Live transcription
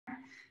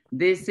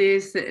This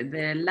is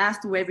the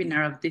last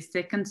webinar of this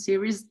second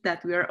series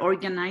that we are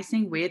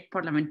organizing with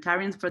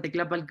Parliamentarians for the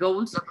Global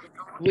Goals,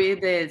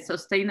 with the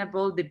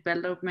Sustainable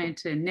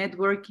Development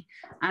Network,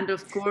 and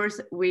of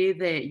course with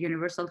the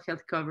Universal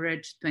Health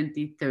Coverage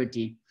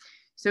 2030.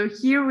 So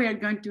here we are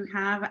going to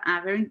have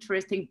a very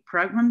interesting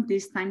program.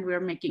 This time we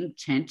are making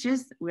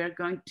changes. We are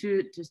going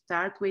to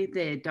start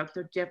with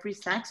Dr. Jeffrey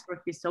Sachs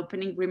for his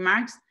opening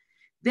remarks.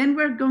 Then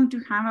we're going to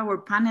have our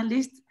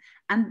panelists,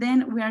 and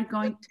then we are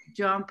going to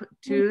jump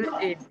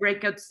to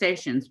breakout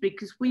sessions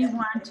because we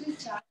want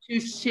to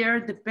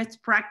share the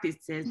best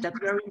practices that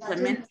we're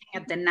implementing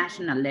at the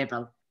national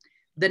level.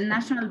 The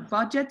national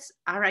budgets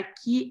are a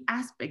key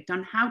aspect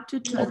on how to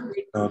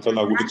translate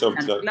national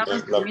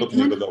global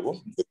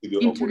commitments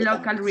into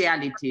local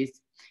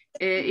realities.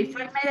 If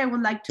I may, I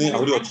would like to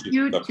remind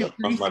you to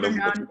please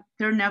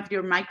turn off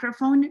your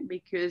microphone,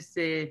 because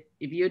if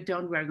you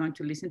don't, we're going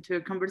to listen to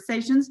your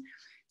conversations.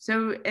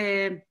 So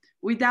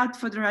without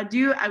further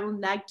ado, I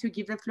would like to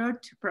give the floor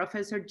to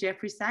Professor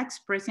Jeffrey Sachs,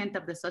 President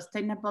of the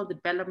Sustainable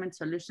Development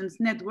Solutions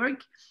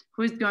Network,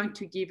 who is going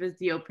to give us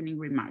the opening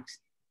remarks.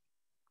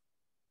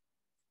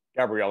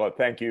 Gabriela,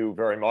 thank you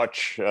very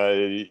much.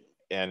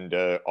 And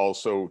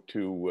also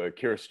to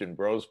Kirsten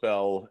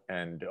Brosbell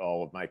and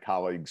all of my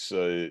colleagues,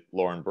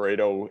 Lauren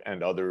Brado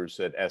and others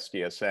at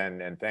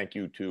SDSN. And thank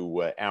you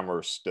to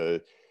Amherst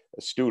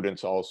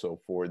students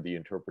also for the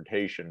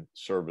interpretation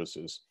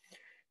services.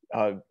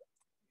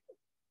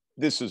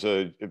 This is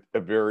a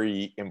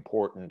very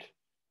important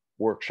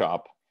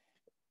workshop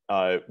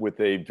with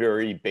a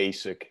very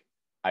basic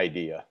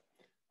idea.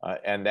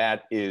 And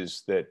that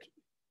is that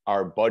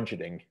our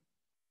budgeting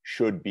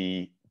should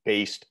be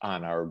based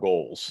on our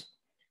goals,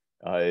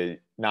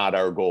 not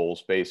our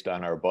goals based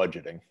on our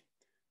budgeting,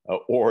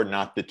 or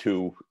not the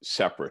two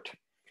separate.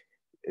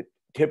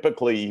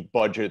 Typically,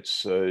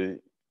 budgets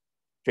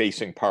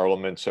facing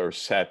parliaments are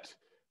set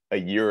a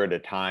year at a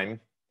time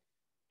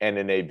and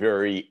in a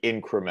very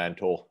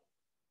incremental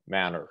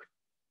manner.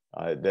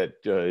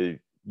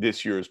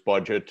 This year's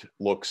budget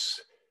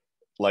looks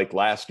like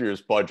last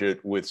year's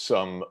budget with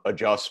some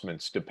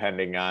adjustments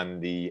depending on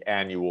the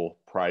annual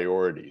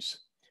priorities.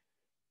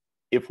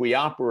 If we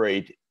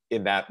operate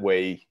in that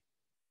way,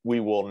 we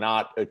will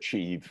not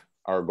achieve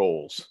our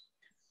goals,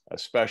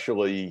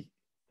 especially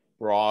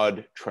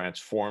broad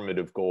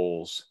transformative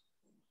goals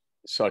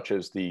such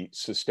as the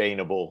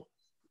Sustainable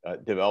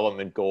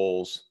Development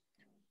Goals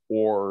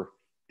or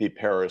the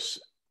Paris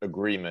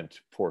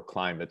Agreement for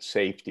Climate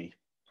Safety.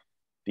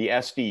 The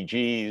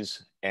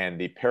SDGs and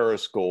the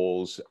Paris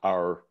goals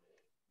are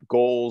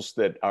goals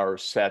that are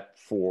set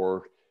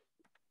for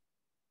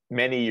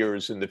many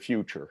years in the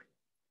future.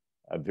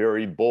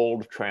 Very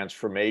bold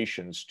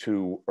transformations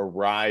to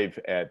arrive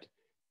at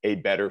a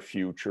better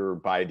future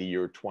by the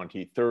year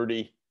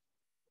 2030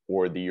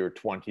 or the year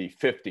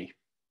 2050.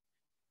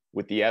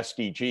 With the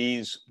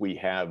SDGs, we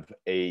have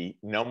a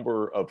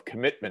number of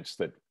commitments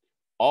that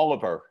all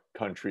of our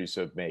countries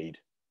have made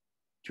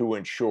to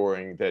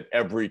ensuring that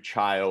every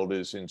child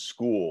is in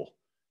school,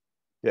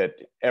 that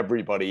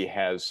everybody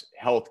has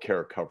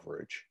healthcare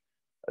coverage,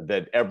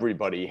 that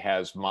everybody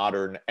has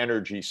modern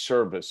energy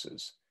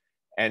services.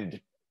 And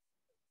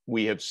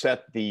we have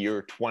set the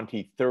year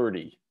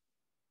 2030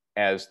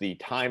 as the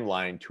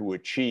timeline to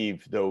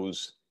achieve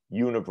those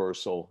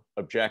universal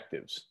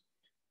objectives.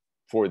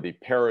 For the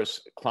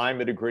Paris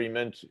Climate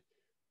Agreement,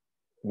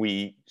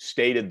 we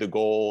stated the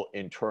goal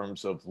in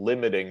terms of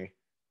limiting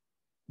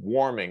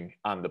warming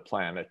on the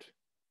planet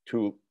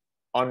to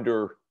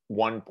under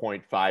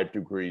 1.5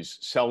 degrees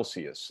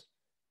Celsius.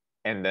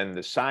 And then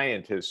the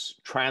scientists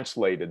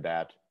translated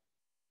that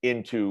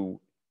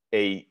into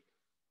a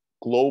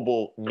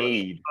global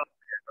need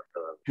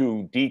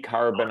to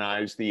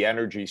decarbonize the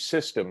energy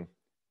system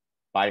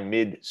by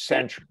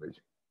mid-century.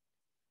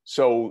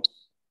 So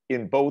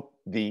in both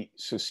the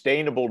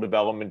Sustainable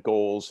Development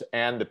Goals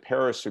and the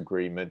Paris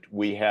Agreement,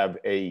 we have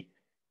a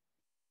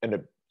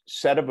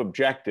set of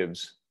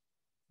objectives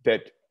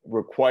that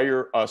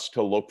require us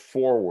to look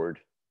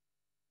forward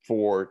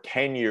for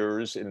 10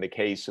 years in the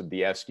case of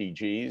the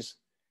SDGs,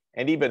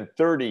 and even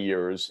 30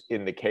 years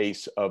in the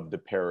case of the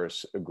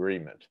Paris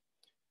Agreement.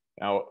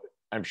 Now,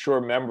 I'm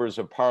sure members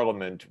of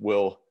Parliament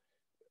will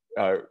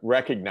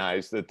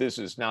recognize that this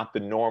is not the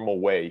normal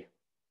way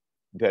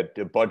that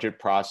the budget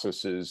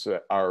processes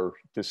are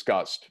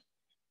discussed.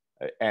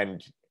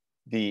 And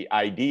the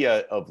idea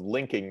of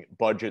linking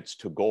budgets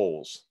to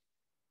goals,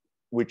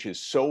 which is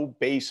so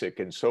basic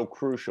and so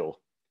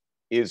crucial,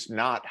 is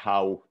not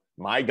how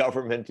my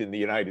government in the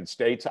United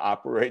States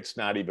operates,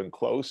 not even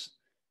close.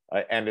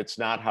 And it's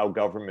not how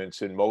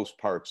governments in most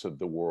parts of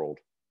the world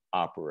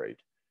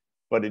operate.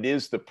 But it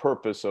is the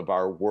purpose of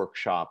our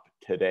workshop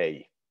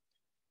today.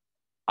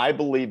 I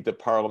believe that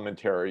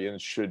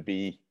parliamentarians should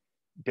be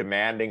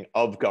demanding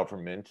of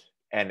government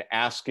and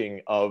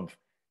asking of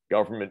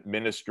government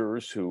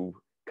ministers who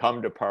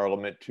come to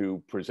Parliament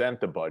to present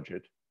the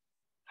budget,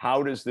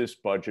 how does this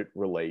budget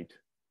relate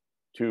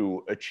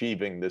to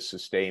achieving the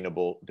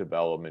Sustainable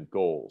Development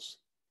Goals?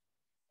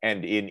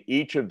 And in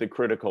each of the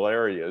critical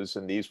areas,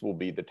 and these will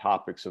be the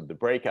topics of the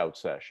breakout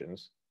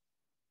sessions,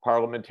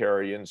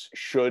 parliamentarians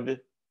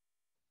should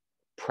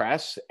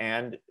press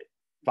and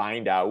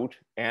find out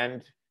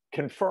and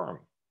confirm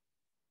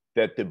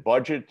that the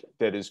budget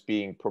that is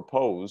being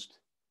proposed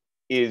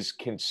is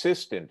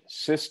consistent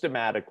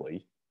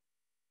systematically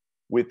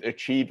with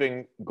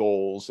achieving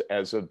goals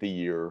as of the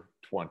year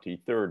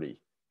 2030,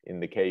 in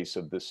the case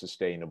of the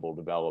Sustainable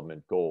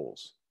Development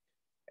Goals.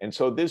 And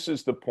so this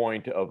is the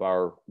point of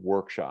our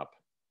workshop.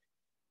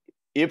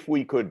 If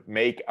we could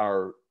make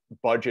our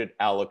budget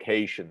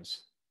allocations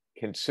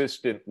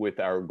consistent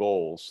with our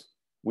goals,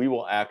 we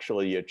will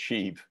actually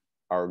achieve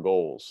our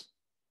goals.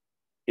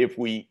 If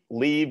we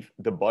leave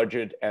the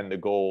budget and the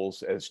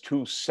goals as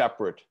two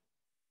separate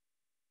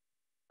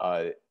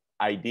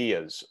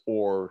ideas,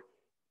 or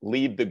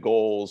leave the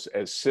goals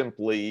as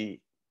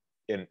simply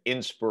an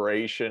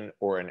inspiration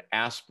or an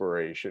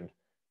aspiration,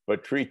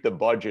 but treat the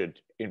budget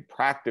in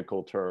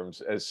practical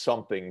terms as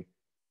something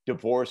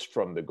divorced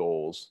from the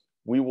goals,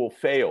 we will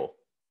fail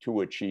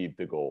to achieve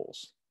the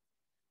goals.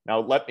 Now,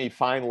 let me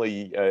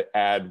finally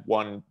add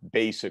one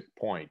basic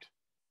point.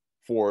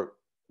 For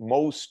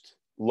most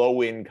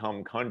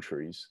low-income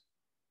countries,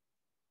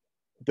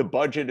 the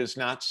budget is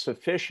not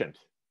sufficient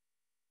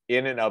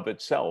in and of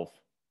itself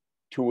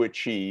to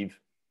achieve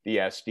the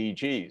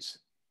SDGs.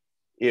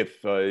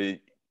 If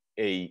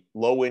a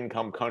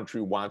low-income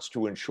country wants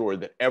to ensure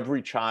that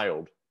every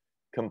child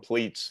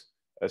completes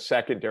a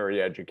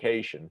secondary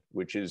education,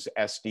 which is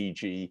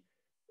SDG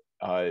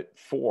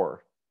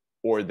 4,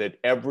 or that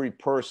every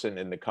person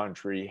in the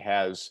country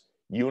has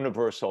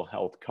universal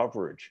health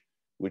coverage,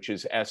 which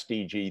is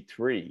SDG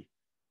 3,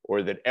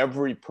 or that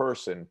every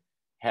person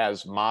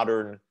has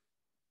modern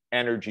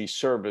energy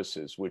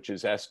services, which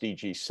is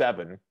SDG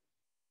 7,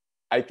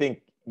 I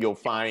think you'll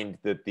find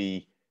that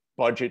the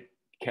budget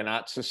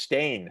cannot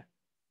sustain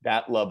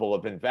that level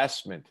of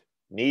investment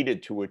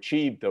needed to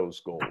achieve those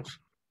goals.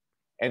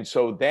 And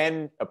so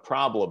then a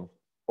problem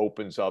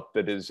opens up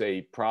that is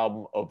a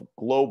problem of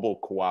global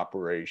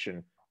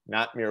cooperation,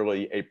 not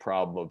merely a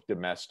problem of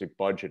domestic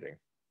budgeting.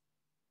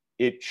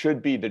 It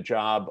should be the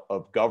job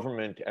of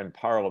government and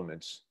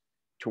parliaments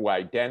to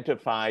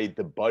identify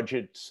the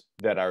budgets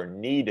that are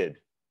needed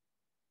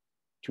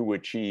to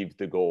achieve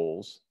the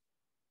goals.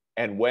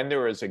 And when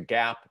there is a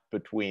gap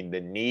between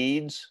the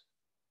needs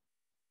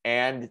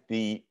and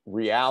the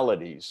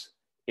realities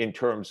in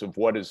terms of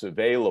what is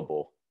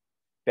available,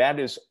 that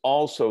is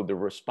also the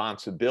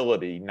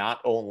responsibility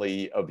not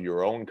only of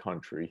your own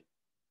country,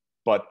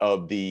 but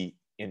of the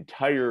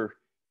entire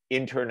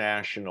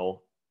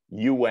international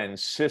UN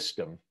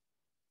system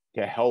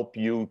to help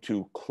you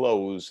to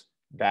close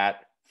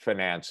that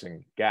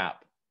financing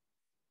gap.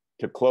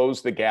 To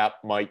close the gap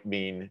might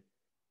mean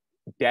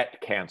debt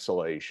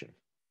cancellation.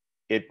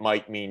 It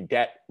might mean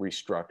debt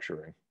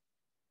restructuring.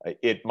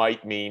 It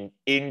might mean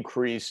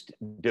increased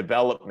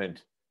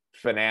development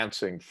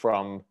financing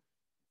from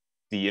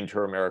the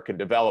Inter-American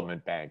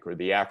Development Bank or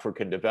the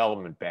African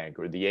Development Bank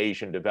or the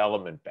Asian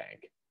Development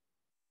Bank,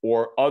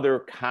 or other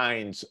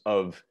kinds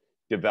of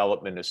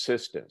development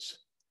assistance.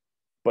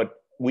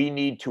 But we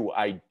need to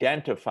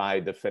identify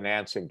the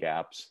financing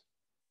gaps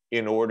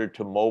in order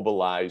to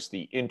mobilize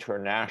the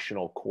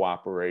international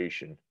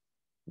cooperation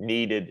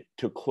needed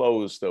to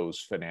close those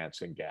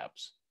financing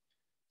gaps.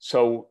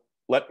 So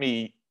let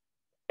me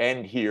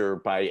end here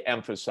by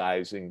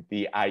emphasizing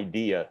the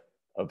idea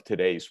of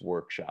today's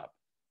workshop.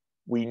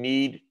 We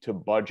need to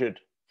budget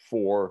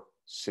for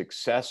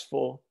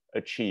successful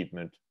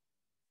achievement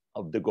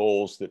of the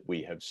goals that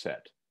we have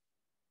set.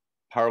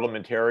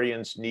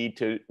 Parliamentarians need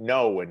to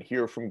know and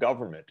hear from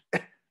government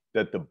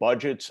that the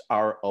budgets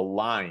are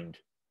aligned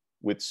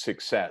with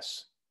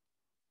success.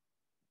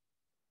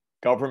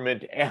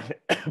 Government and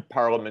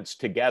parliaments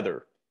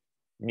together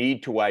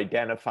need to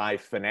identify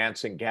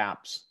financing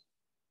gaps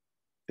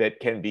that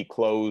can be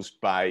closed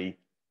by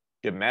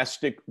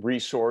domestic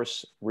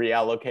resource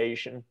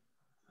reallocation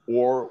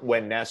or,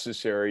 when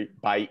necessary,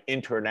 by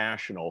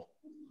international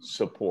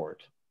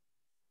support.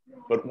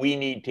 But we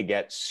need to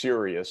get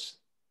serious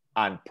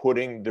on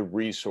putting the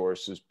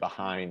resources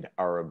behind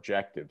our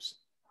objectives,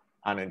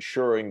 on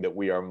ensuring that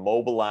we are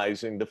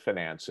mobilizing the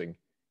financing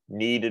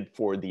needed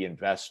for the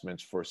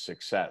investments for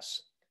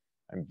success.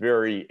 I'm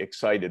very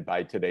excited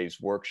by today's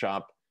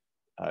workshop.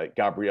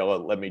 Gabriela,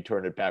 let me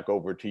turn it back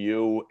over to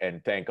you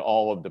and thank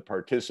all of the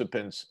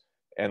participants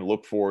and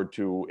look forward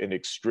to an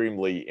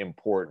extremely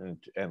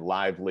important and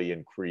lively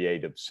and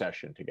creative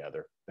session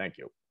together. Thank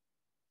you.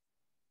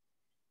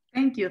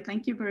 Thank you.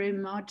 Thank you very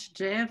much,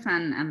 Jeff.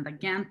 And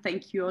again,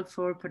 thank you all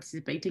for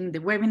participating in the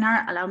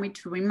webinar. Allow me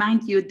to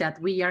remind you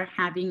that we are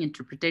having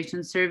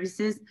interpretation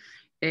services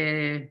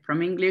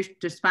from English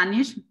to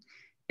Spanish.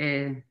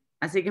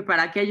 Así que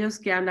para aquellos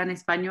que hablan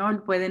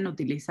español, pueden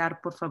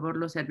utilizar, por favor,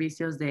 los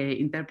servicios de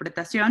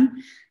interpretación.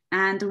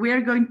 And we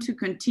are going to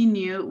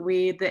continue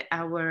with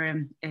our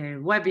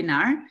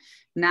webinar.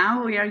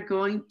 Now we are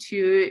going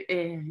to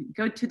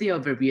go to the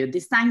overview,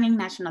 designing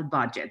national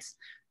budgets.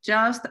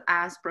 Just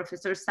as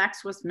Professor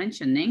Sachs was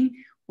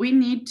mentioning, we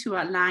need to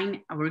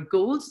align our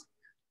goals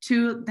to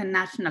the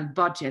national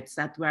budgets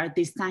that we're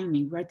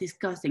designing, we're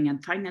discussing,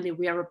 and finally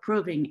we are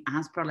approving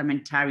as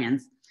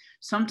parliamentarians.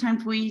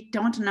 Sometimes we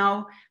don't know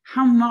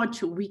how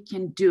much we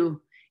can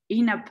do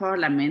in a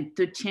parliament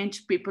to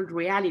change people's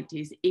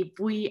realities if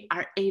we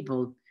are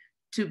able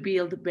to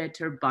build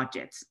better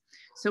budgets.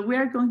 So we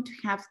are going to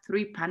have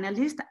three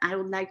panelists. I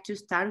would like to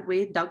start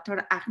with Dr.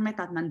 Ahmed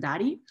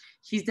Admandari.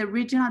 He's the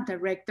Regional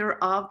Director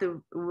of the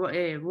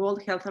World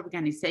Health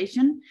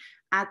Organization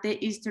at the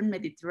Eastern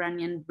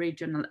Mediterranean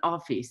Regional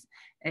Office.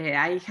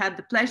 I had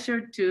the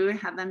pleasure to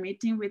have a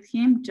meeting with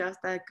him just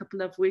a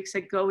couple of weeks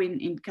ago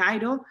in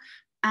Cairo.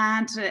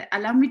 And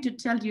allow me to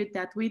tell you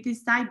that we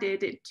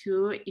decided to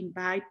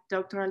invite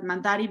Dr.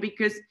 Al-Mandari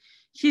because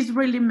he's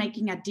really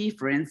making a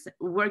difference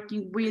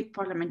working with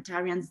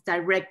parliamentarians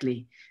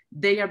directly.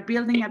 They are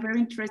building a very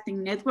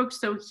interesting network.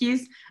 So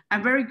he's a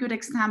very good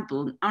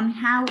example on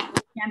how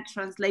we can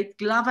translate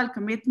global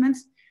commitments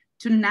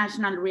to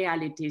national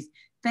realities.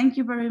 Thank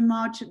you very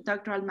much,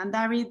 Dr.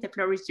 Al-Mandari. The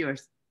floor is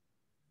yours.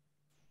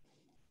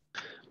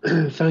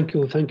 Thank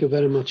you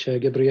very much,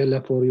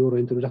 Gabriella, for your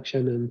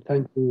introduction, and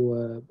thank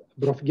you,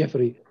 Prof.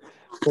 Jeffrey,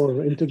 for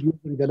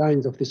introducing the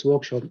lines of this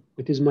workshop.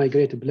 It is my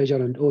great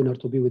pleasure and honor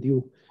to be with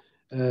you.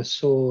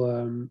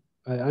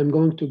 I'm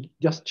going to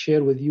just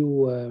share with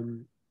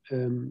you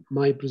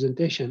my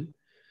presentation.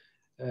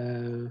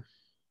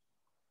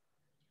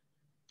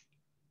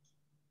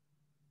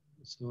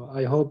 So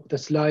I hope the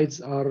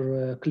slides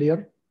are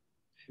clear,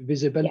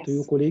 visible to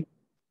you, colleague.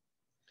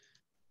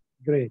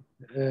 Great.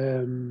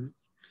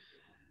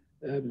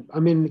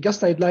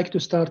 I'd like to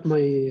start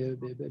my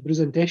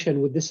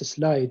presentation with this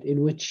slide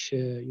in which,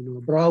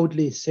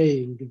 proudly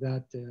saying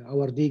that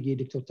our DG,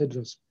 Dr.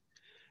 Tedros,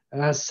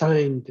 has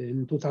signed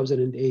in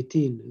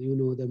 2018,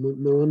 the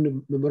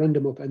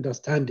Memorandum of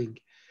Understanding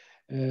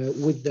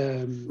with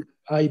the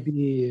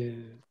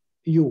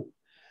IBU.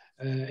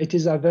 It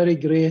is a very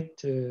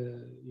great,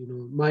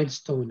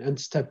 milestone and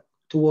step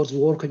towards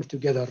working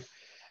together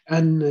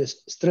and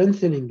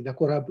strengthening the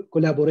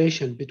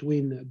collaboration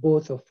between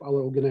both of our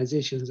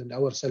organizations and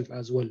ourselves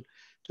as well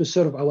to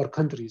serve our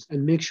countries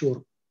and make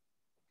sure,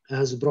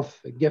 as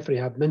Prof. Jeffrey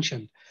have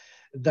mentioned,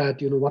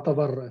 that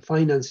whatever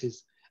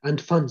finances and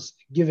funds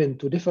given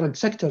to different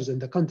sectors in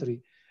the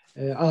country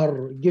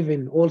are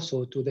given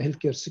also to the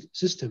healthcare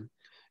system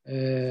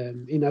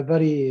in a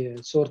very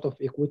sort of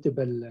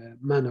equitable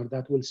manner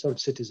that will serve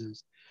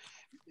citizens.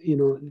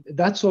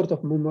 That sort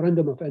of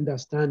memorandum of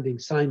understanding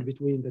signed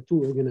between the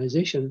two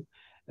organizations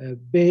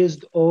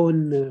based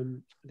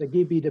on the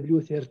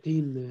GBW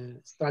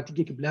 13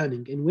 strategic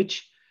planning, in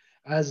which,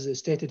 as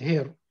stated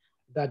here,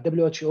 that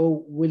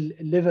WHO will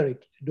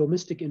leverage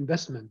domestic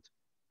investment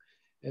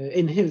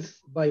in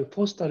health by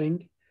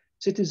fostering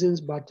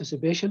citizens'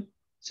 participation,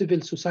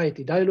 civil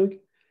society dialogue,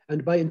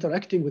 and by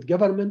interacting with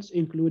governments,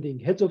 including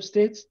heads of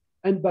states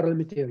and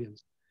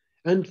parliamentarians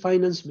and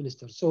finance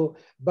ministers. So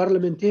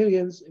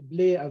parliamentarians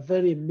play a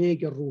very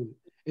major role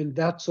in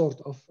that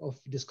sort of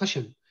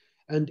discussion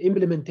and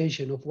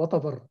implementation of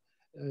whatever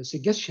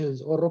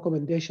suggestions or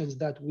recommendations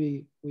that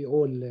we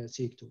all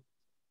seek to.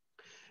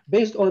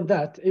 Based on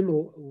that,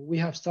 IMRO, we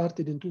have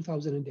started in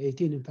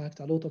 2018, in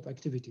fact, a lot of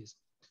activities.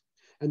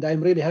 And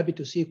I'm really happy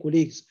to see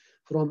colleagues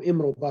from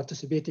IMRO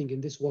participating in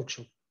this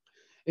workshop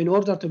in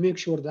order to make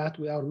sure that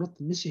we are not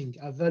missing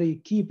a very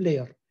key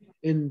player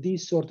in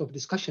these sort of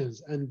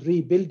discussions and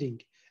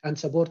rebuilding and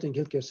supporting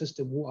healthcare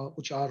system,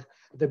 which are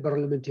the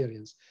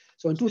parliamentarians.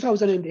 So in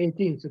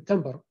 2018,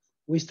 September,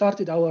 we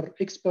started our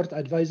expert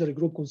advisory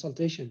group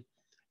consultation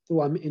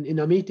through in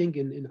a meeting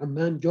in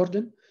Amman,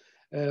 Jordan,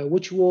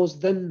 which was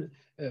then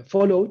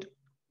followed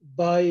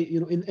by,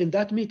 in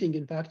that meeting,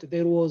 in fact,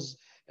 there was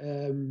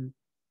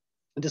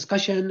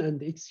discussion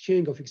and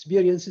exchange of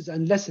experiences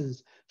and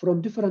lessons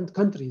from different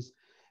countries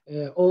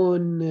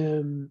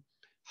on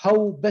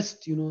how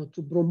best,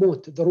 to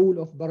promote the role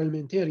of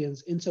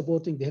parliamentarians in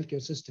supporting the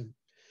healthcare system.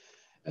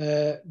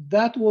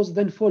 That was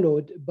then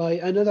followed by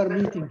another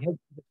meeting held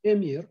the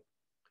same year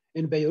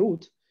in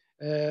Beirut,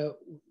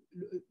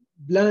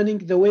 planning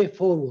the way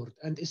forward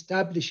and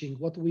establishing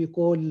what we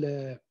call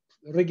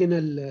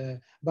regional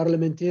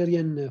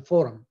parliamentarian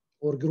forum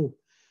or group,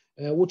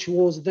 which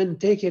was then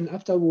taken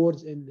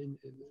afterwards in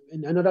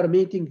another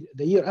meeting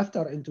the year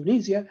after in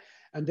Tunisia.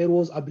 And there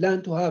was a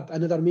plan to have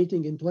another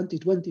meeting in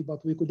 2020,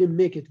 but we couldn't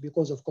make it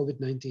because of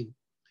COVID-19.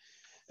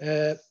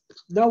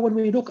 Now, when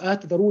we look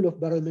at the role of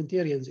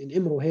parliamentarians in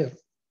IMRO here,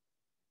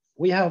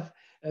 we have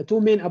two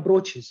main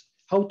approaches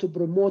how to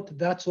promote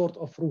that sort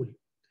of role.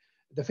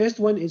 The first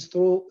one is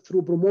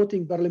through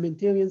promoting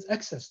parliamentarians'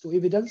 access to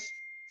evidence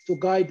to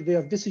guide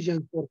their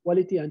decisions for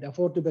quality and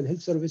affordable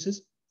health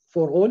services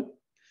for all.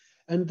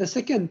 And the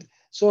second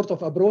sort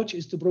of approach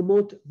is to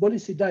promote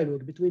policy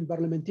dialogue between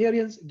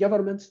parliamentarians,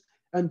 governments,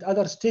 and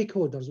other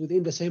stakeholders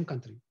within the same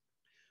country,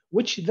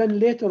 which then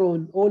later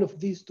on, all of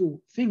these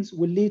two things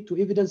will lead to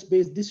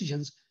evidence-based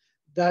decisions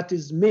that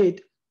is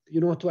made,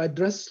 to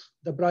address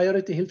the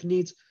priority health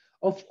needs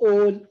of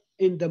all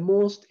in the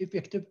most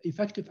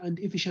effective and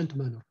efficient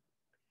manner,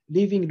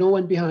 leaving no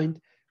one behind,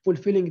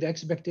 fulfilling the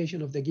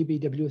expectation of the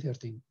GBW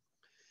 13.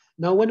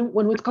 Now,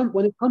 when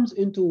it comes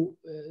into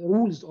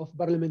rules of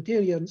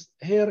parliamentarians,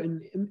 here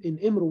in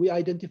IMRO, we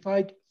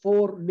identified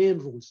 4 main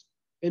rules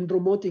in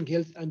promoting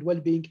health and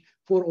well-being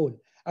for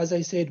all. As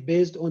I said,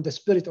 based on the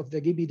spirit of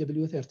the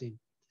GBW 13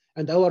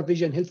 and our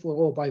vision, health for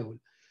all by all.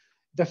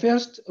 The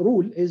first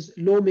rule is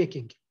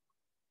lawmaking.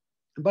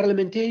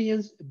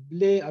 Parliamentarians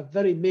play a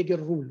very major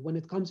role when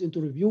it comes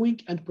into reviewing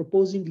and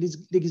proposing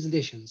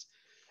legislations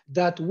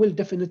that will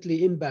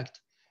definitely impact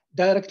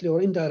directly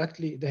or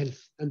indirectly the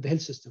health and the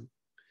health system.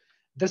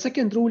 The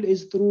second rule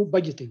is through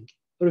budgeting,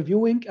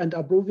 reviewing and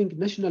approving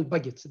national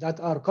budgets that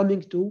are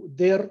coming to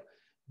the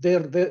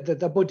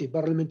body,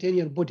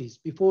 parliamentarian bodies,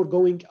 before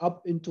going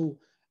up into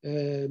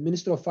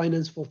Minister of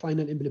Finance for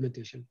final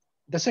implementation.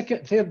 The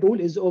third rule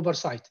is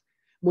oversight,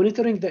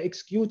 monitoring the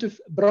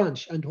executive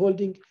branch and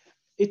holding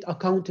it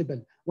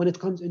accountable when it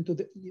comes into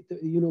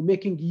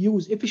making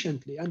use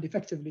efficiently and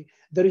effectively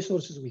the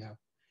resources we have.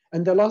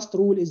 And the last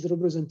rule is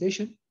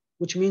representation,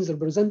 which means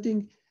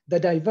representing the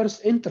diverse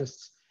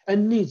interests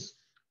and needs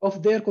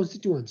of their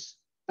constituents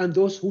and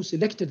those who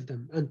selected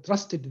them and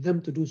trusted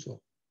them to do so.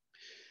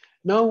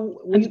 Now,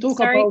 when you talk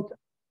about...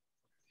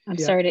 I'm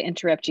sorry to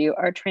interrupt you.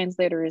 Our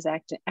translator is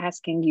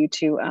asking you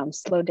to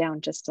slow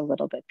down just a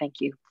little bit.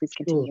 Thank you. Please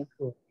continue.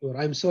 Sure.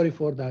 I'm sorry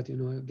for that.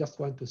 I just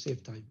want to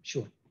save time.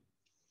 Sure.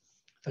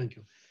 Thank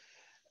you.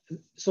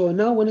 So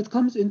now when it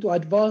comes into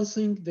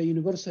advancing the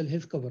universal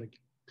health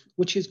coverage,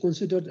 which is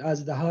considered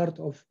as the heart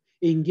of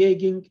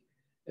engaging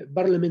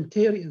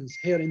parliamentarians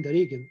here in the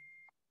region,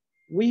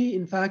 we,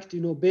 in fact,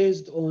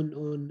 based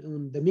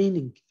on the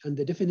meaning and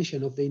the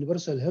definition of the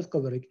universal health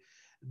coverage,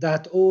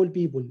 that all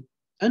people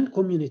and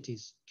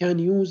communities can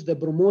use the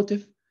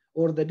promotive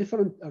or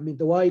the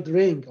wide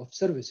range of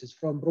services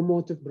from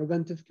promotive,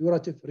 preventive,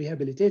 curative,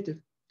 rehabilitative,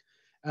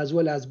 as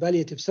well as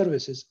palliative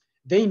services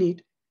they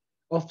need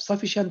of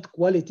sufficient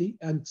quality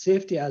and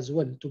safety as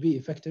well to be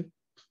effective,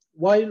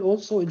 while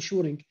also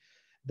ensuring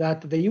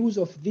that the use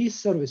of these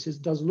services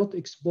does not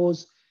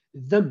expose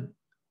them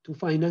to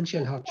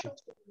financial hardship.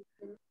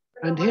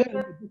 And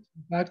here, in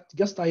fact,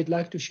 I'd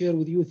like to share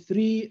with you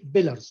 3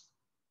 pillars.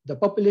 The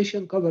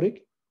population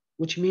coverage,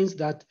 which means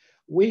that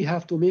we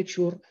have to make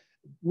sure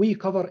we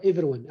cover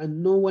everyone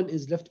and no one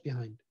is left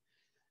behind.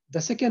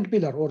 The second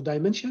pillar or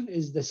dimension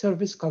is the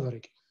service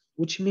coverage,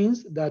 which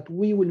means that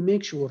we will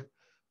make sure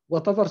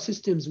whatever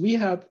systems we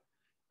have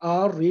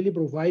are really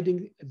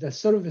providing the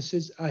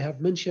services I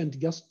have mentioned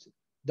just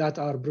that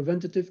are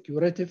preventative,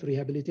 curative,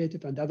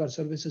 rehabilitative, and other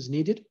services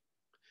needed,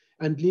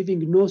 and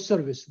leaving no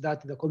service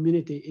that the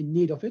community in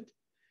need of it.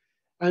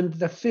 And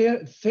the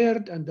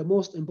third and the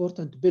most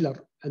important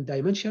pillar and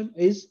dimension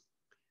is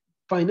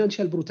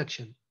financial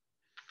protection.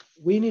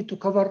 We need to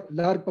cover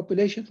large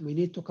population, we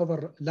need to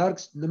cover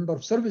large number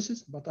of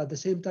services, but at the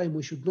same time,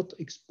 we should not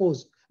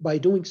expose, by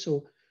doing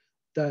so,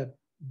 the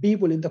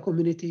people in the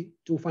community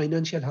to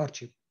financial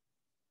hardship.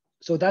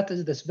 So that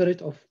is the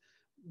spirit of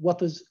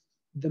what is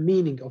the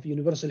meaning of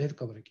universal health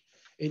coverage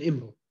in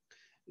IMRO.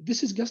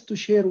 This is just to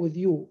share with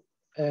you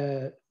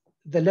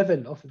the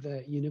level of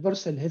the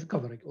universal health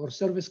coverage or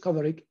service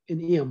coverage in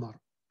EMR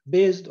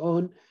based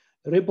on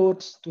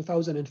reports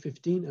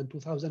 2015 and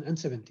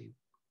 2017,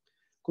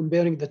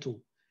 comparing the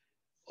two.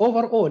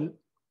 Overall,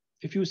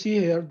 if you see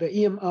here, the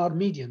EMR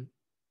median,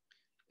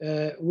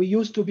 we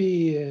used to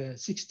be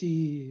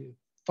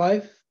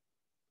 65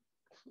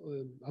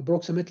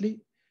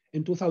 approximately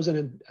in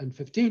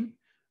 2015,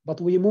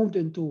 but we moved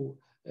into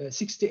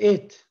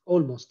 68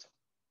 almost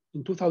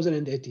in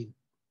 2018.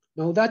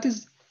 Now that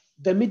is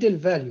the middle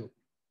value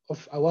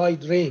of a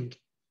wide range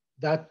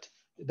that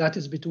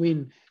is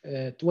between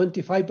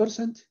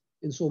 25%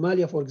 in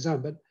Somalia, for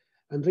example,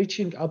 and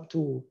reaching up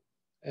to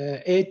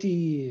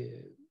 83%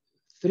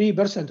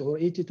 or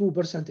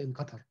 82% in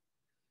Qatar.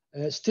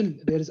 Still,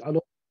 there is a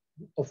lot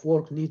of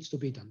work needs to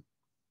be done.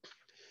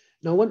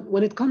 Now,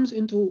 when it comes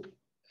into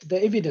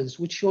the evidence,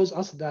 which shows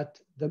us that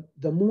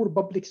the more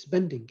public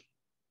spending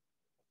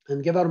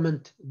and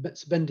government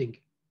spending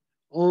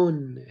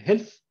on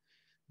health,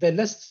 the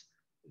less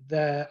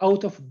the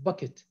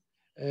out-of-bucket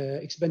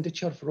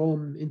expenditure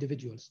from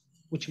individuals,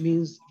 which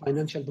means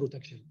financial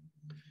protection.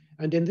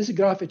 And in this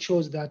graph, it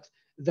shows that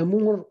the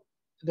more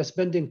the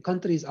spending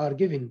countries are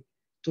giving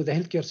to the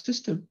healthcare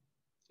system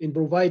in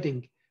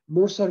providing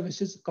more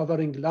services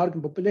covering large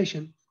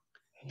population,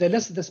 the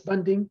less the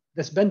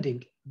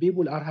spending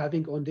people are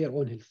having on their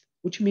own health,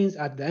 which means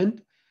at the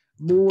end,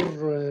 more,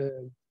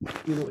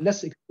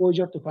 less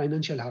exposure to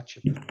financial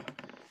hardship.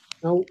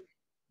 Now,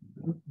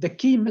 the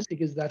key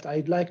message is that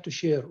I'd like to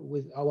share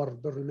with our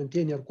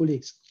parliamentarian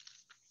colleagues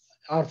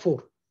are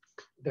 4.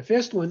 The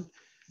first one,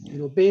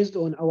 based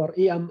on our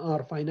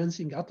EMR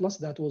financing atlas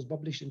that was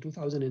published in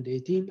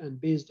 2018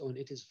 and based on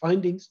its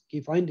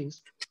key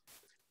findings,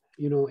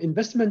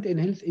 investment in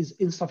health is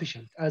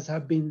insufficient, as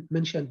have been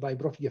mentioned by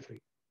Prof.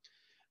 Jeffrey.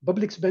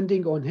 Public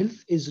spending on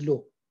health is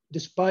low,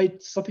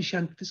 despite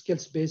sufficient fiscal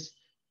space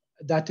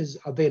that is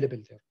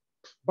available there.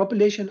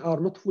 Population are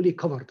not fully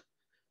covered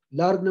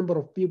Large number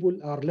of people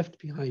are left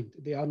behind.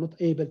 They are not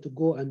able to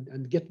go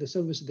and get the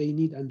service they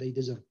need and they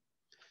deserve.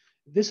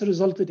 This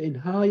resulted in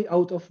high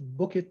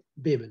out-of-pocket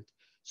payment.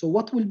 So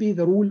what will be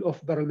the role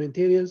of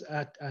parliamentarians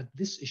at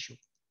this issue?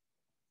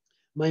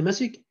 My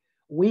message,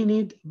 we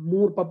need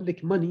more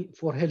public money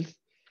for health.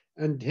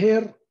 And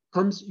here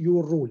comes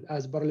your role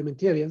as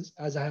parliamentarians,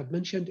 as I have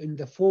mentioned in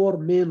the 4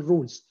 main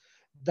rules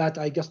that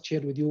I just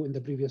shared with you in the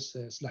previous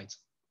slides.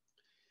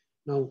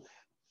 Now,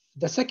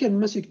 the second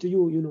message to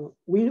you,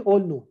 we all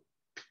know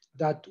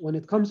that when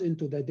it comes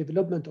into the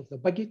development of the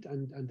budget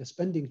and the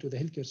spending to the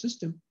healthcare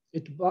system,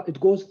 it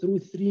goes through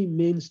 3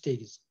 main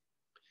stages.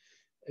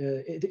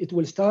 It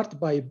will start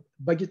by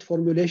budget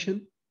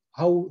formulation,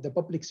 how the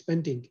public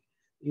spending,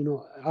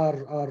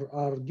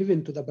 are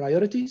given to the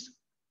priorities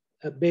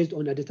based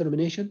on a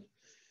determination,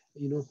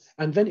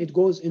 and then it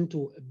goes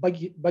into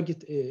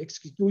budget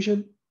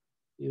execution,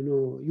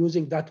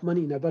 using that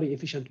money in a very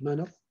efficient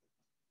manner.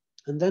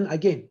 And then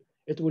again,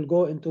 it will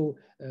go into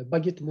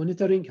budget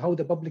monitoring, how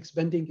the public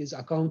spending is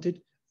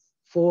accounted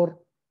for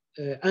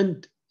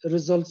and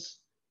results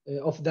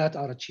of that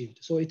are achieved.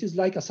 So it is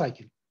like a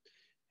cycle.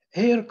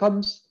 Here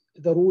comes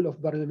the role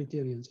of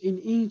parliamentarians. In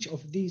each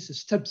of these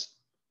steps,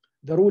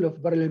 the role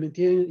of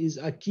parliamentarian is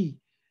a key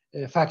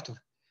factor.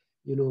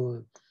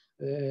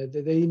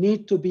 They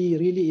need to be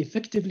really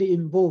effectively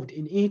involved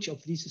in each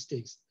of these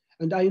stages.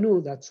 And I know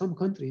that some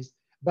countries,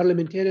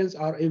 parliamentarians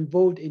are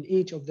involved in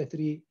each of the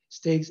 3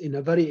 stages in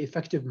a very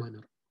effective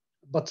manner.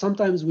 But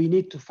sometimes we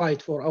need to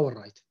fight for our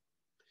right.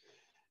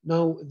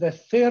 Now, the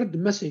third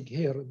message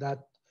here that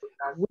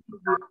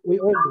we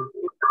all know,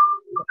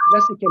 the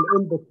classical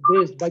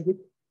input-based budget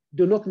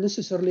do not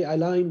necessarily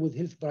align with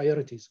health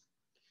priorities.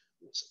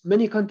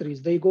 Many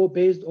countries, they go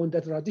based on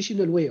the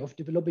traditional way of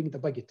developing the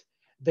budget.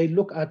 They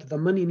look at the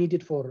money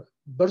needed for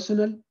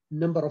personnel,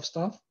 number of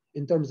staff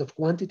in terms of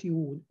quantity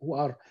who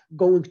are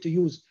going to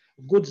use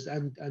goods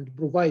and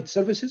provide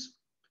services.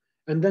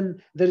 And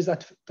then there is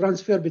that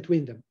transfer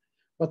between them.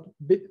 But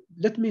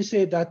let me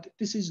say that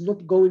this is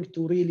not going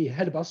to really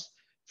help us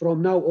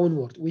from now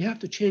onward. We have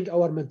to change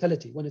our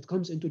mentality when it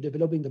comes into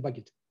developing the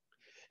budget.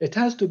 It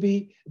has to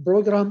be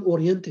program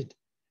oriented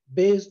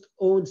based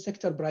on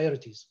sector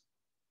priorities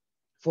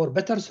for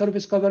better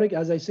service coverage,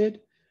 as I said,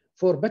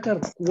 for better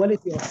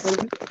quality of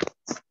service,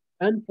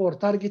 and for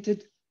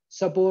targeted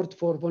support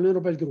for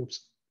vulnerable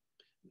groups.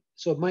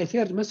 So my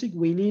third message,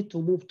 we need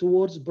to move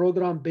towards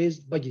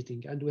program-based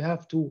budgeting, and we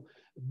have to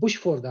push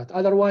for that.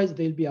 Otherwise,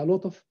 there'll be a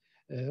lot of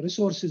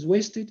resources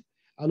wasted,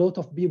 a lot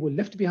of people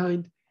left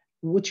behind,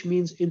 which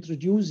means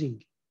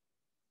introducing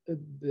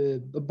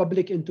the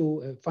public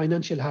into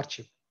financial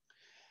hardship.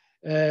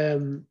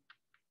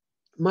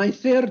 My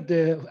third,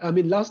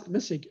 last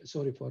message,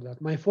 sorry for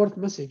that. My fourth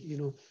message,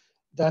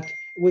 that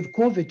with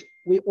COVID,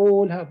 we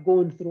all have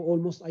gone through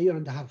almost 1.5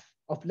 years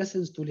of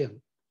lessons to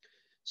learn.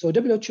 So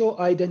WHO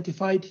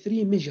identified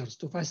 3 measures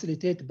to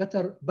facilitate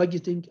better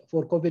budgeting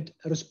for COVID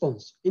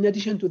response, in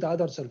addition to the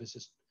other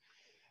services.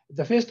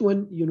 The first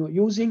one,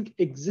 using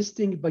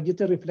existing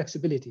budgetary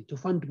flexibility to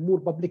fund more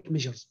public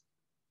measures,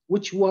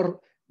 which were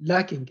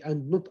lacking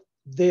and not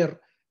there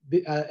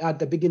at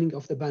the beginning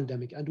of the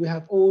pandemic. And we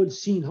have all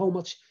seen how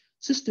much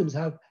systems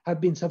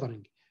have been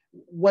suffering,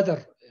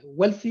 whether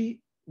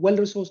wealthy,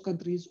 well-resourced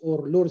countries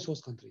or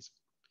low-resourced countries.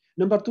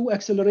 Number 2,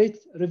 accelerate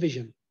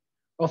revision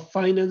of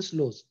finance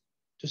laws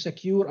to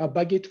secure a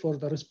budget for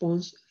the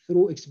response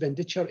through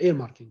expenditure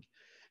earmarking.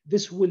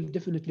 This will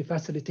definitely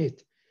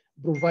facilitate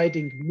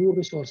providing more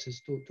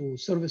resources to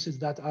services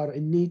that are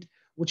in need,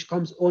 which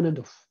comes on and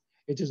off.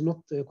 It is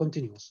not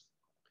continuous,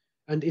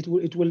 and it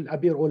will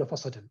appear all of a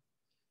sudden.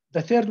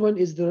 The third one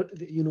is the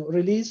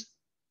release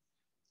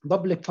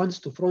public funds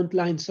to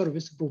frontline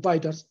service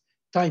providers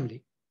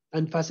timely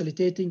and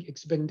facilitating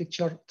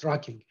expenditure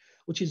tracking,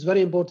 which is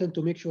very important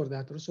to make sure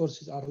that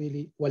resources are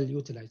really well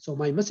utilized. So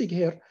my message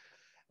here,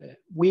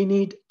 we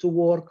need to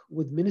work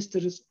with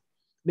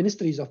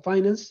ministries of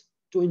finance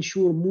to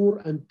ensure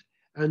more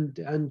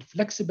and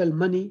flexible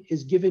money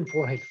is given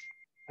for health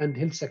and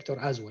health sector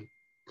as well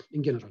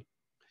in general.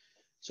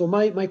 So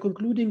my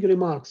concluding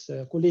remarks,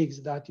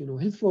 colleagues, that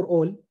health for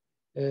all,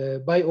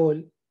 by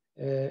all,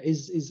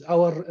 is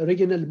our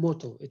regional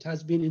motto. It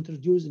has been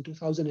introduced in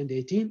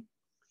 2018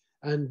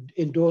 and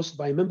endorsed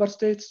by member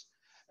states.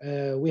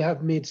 We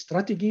have made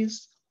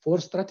strategies, 4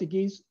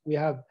 strategies. We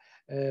have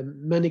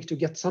managed to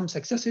get some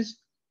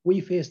successes. We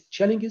faced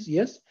challenges,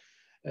 yes.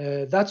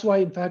 That's why,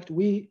 in fact,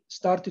 we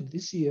started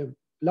this year,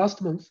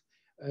 last month,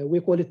 we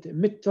call it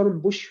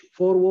midterm push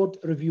forward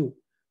review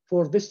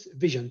for this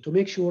vision to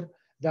make sure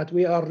that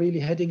we are really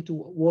heading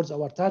towards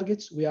our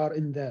targets. We are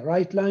in the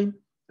right line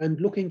and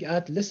looking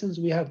at lessons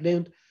we have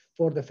learned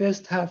for the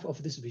first half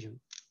of this vision.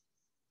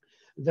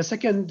 The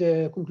second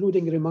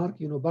concluding remark,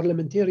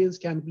 parliamentarians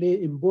can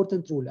play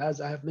important role,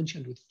 as I have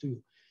mentioned to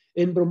you,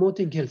 in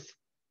promoting health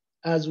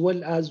as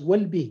well as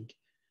well-being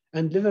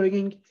and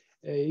leveraging,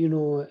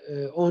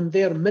 on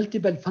their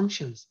multiple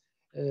functions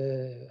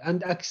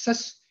and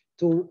access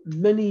to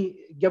many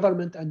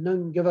government and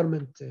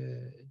non-government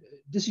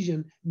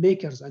decision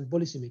makers and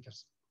policy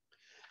makers.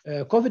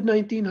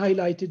 COVID-19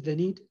 highlighted the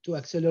need to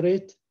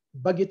accelerate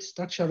budget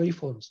structure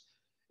reforms.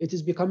 It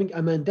is becoming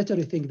a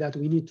mandatory thing that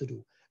we need to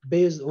do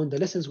based on the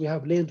lessons we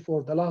have learned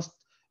for the last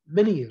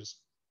many years,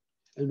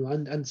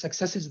 and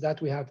successes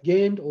that we have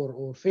gained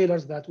or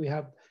failures that we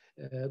have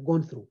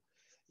gone through,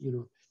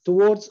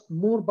 towards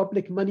more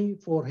public money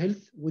for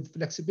health with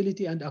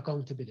flexibility and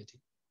accountability.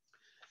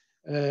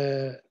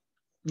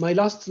 My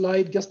last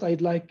slide, just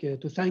I'd like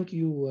to thank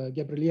you,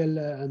 Gabriel,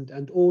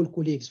 and all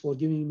colleagues for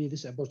giving me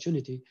this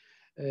opportunity,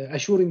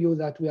 assuring you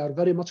that we are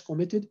very much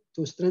committed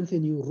to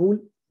strengthen your role,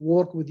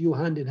 work with you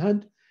hand in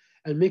hand,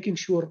 and making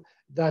sure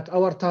that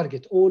our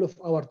target, all of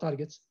our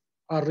targets,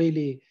 are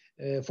really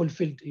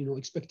fulfilled,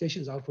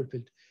 expectations are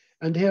fulfilled.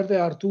 And here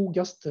there are two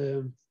just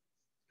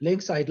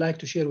links I'd like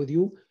to share with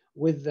you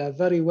with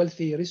very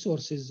wealthy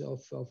resources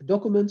of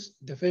documents.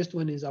 The first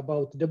one is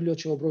about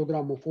WHO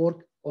program of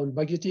work on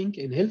budgeting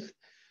in health.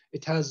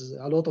 It has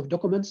a lot of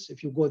documents.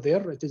 If you go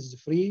there, it is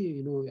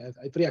free,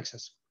 free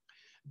access.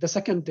 The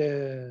second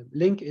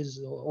link is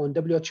on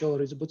WHO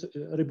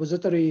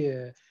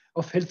repository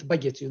of health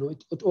budget.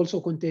 It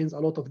also contains a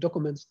lot of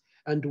documents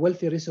and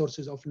wealthy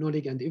resources of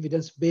knowledge and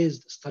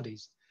evidence-based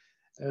studies.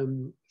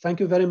 Thank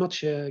you very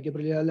much,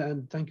 Gabriel,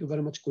 and thank you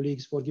very much,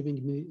 colleagues, for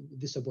giving me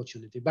this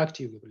opportunity. Back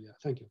to you, Gabriel.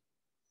 Thank you.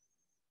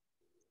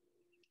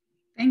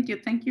 Thank you.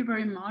 Thank you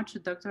very much,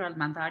 Dr.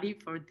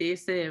 Almandari, for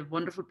this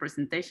wonderful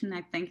presentation.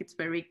 I think it's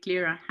very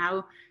clear on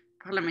how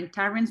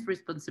parliamentarians'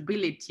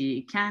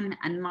 responsibility can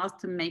and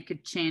must make a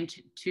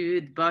change to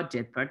the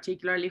budget,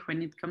 particularly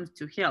when it comes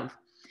to health.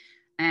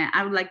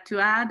 I would like to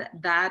add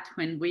that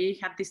when we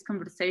had this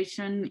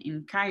conversation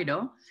in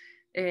Cairo,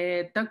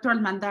 Dr.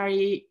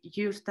 Almandari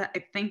used,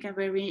 I think, a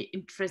very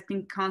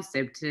interesting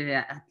concept,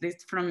 at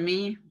least from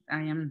me.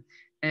 I am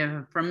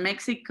from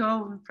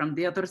Mexico, from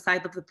the other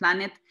side of the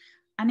planet,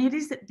 and it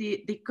is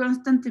the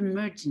constant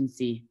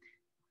emergency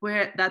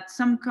that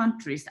some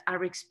countries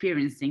are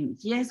experiencing.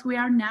 Yes, we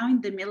are now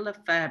in the middle of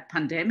a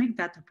pandemic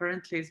that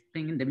apparently has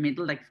been in the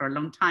middle for a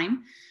long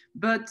time,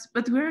 but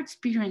we're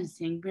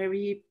experiencing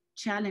very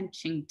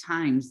challenging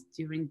times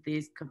during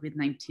this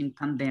COVID-19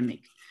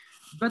 pandemic.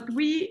 But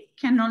we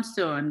can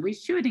also, and we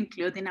should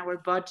include in our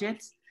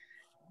budgets,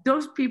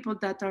 those people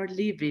that are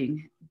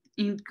living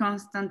in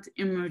constant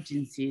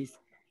emergencies,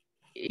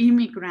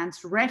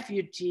 immigrants,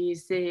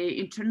 refugees,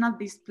 internal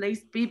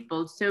displaced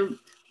people. So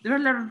there are a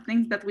lot of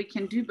things that we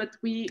can do, but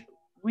we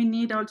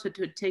need also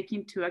to take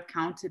into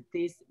account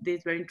this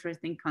very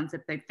interesting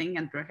concept, I think,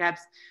 and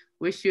perhaps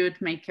we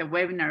should make a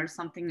webinar or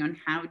something on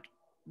how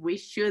we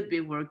should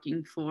be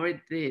working for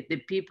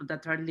the people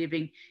that are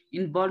living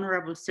in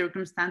vulnerable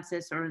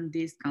circumstances or in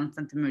these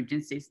constant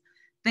emergencies.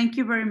 Thank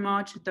you very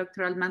much,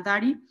 Dr.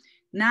 Almandari.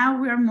 Now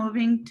we are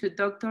moving to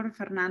Dr.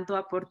 Fernando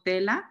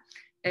Aportela.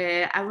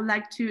 I would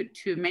like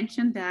to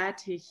mention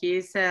that he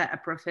is a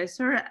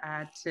professor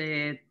at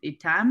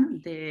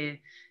ITAM, the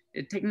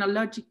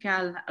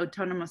Technological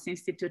Autonomous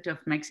Institute of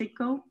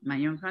Mexico,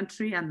 my own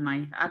country and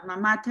my alma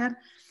mater,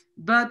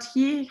 but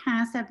he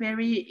has a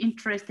very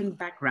interesting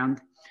background.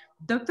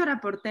 Dr.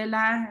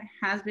 Aportela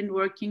has been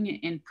working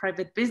in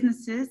private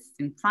businesses,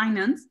 in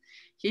finance.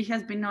 He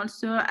has been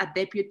also a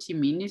deputy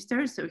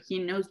minister, so he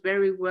knows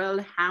very well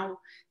how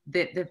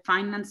the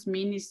finance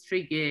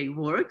ministry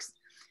works.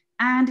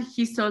 And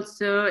he's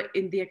also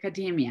in the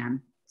academia.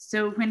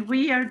 So when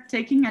we are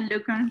taking a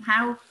look on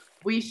how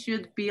we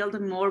should build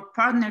more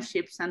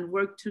partnerships and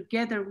work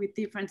together with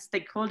different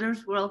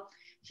stakeholders, well,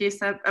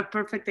 he's a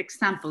perfect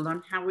example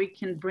on how we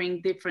can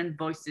bring different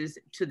voices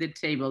to the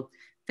table.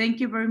 Thank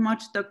you very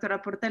much, Dr.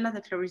 Aportela.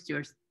 The floor is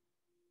yours.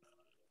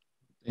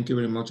 Thank you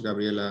very much,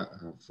 Gabriela,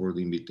 for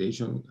the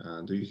invitation.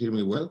 Do you hear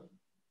me well?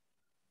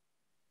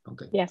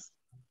 Okay. Yes.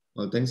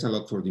 Well, thanks a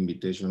lot for the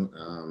invitation.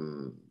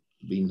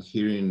 Been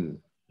hearing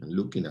and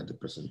looking at the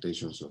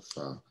presentations of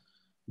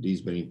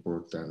this very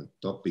important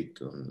topic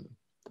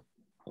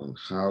on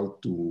how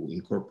to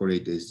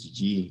incorporate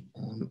SDG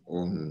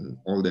on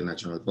all the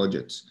national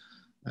budgets.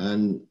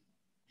 And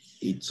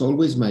it's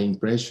always my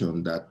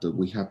impression that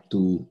we have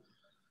to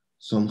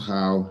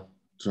somehow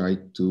try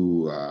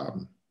to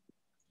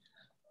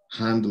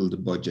handle the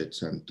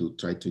budgets and to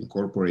try to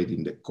incorporate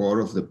in the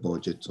core of the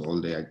budgets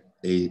all the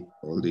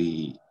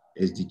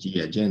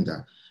SDG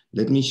agenda.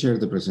 Let me share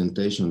the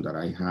presentation that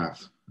I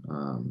have,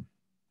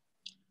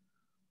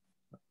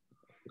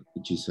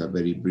 which is a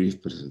very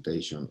brief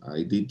presentation.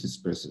 I did this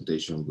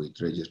presentation with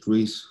Reyes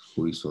Ruiz,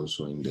 who is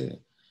also in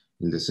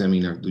the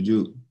seminar. Do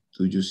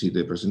you see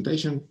the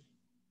presentation?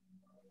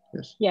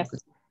 Yes. Yes.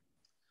 Okay.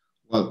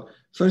 Well,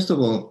 first of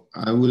all,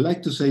 I would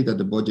like to say that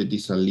the budget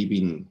is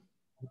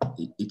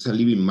it's a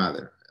living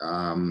matter.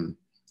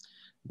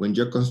 When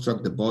you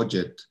construct the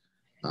budget,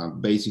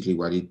 basically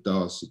what it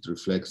does, it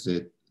reflects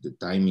the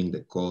timing,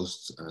 the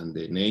costs, and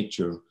the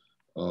nature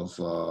of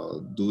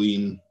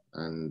doing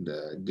and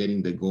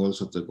getting the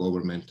goals of the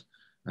government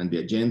and the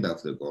agenda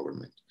of the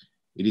government.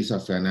 It is a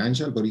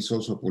financial, but it's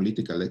also a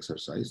political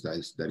exercise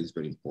that is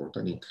very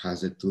important. It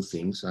has the two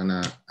things,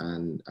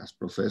 and as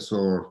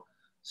Professor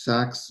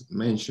Sachs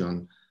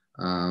mentioned,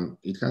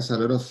 it has a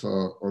lot of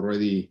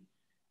already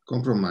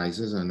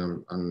compromises and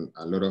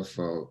a lot of,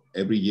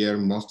 every year,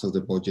 most of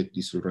the budget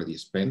is already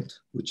spent,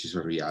 which is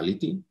a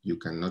reality. You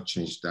cannot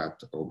change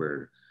that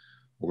over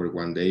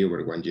one day,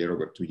 over 1 year,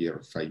 over 2 years,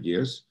 or 5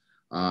 years.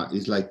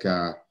 It's like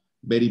a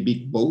very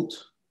big boat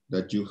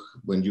that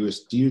when you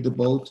steer the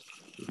boat,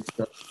 it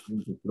starts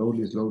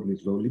slowly, slowly,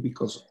 slowly,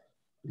 because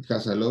it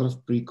has a lot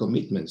of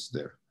pre-commitments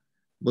there.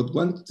 But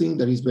one thing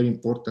that is very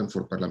important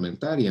for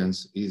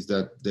parliamentarians is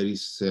that there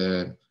is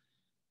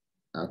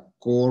a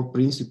core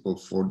principle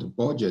for the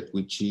budget,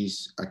 which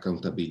is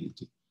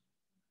accountability.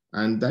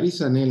 And that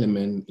is an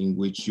element in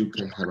which you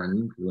can have an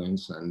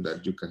influence, and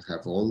that you can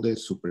have all the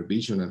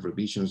supervision and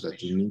revisions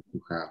that you need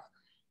to have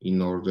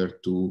in order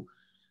to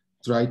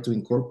try to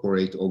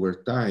incorporate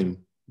over time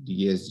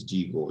the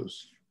SDG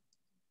goals.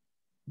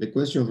 The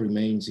question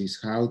remains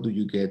is, how do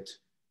you get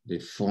the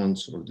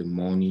funds or the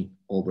money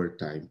over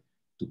time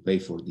to pay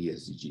for the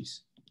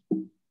SDGs?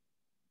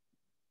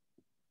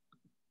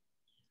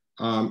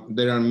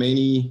 There are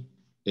many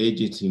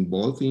agents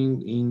involved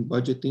in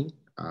budgeting.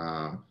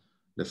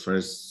 The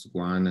first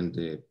one, and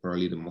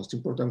probably the most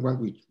important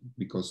one,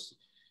 because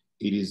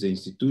it is the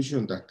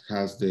institution that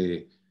has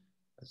the,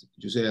 as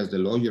you say, as the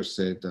lawyer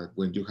said, that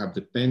when you have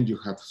the pen, you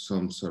have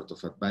some sort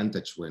of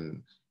advantage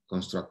when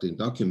constructing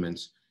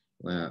documents.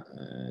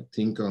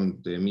 Think on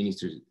the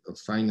Ministry of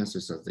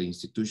Finances as the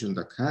institution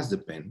that has the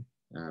pen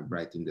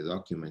writing the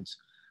documents.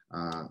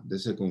 The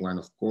second one,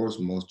 of course,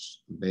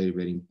 very,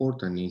 very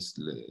important, is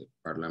the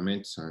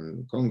parliaments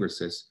and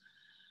congresses.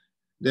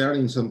 There are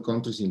in some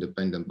countries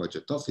independent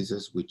budget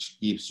offices, which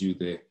gives you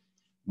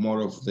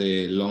more of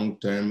the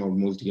long-term or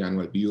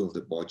multi-annual view of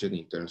the budget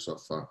in terms of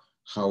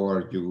how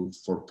are you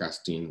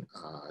forecasting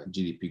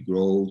GDP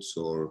growth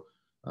or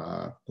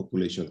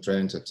population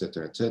trends, et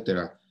cetera, et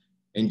cetera.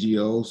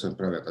 NGOs and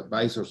private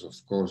advisors, of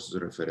course, the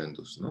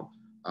referendums. No?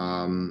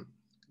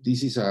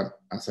 This is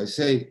as I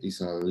say,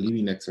 is a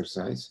living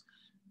exercise.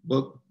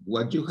 But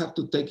what you have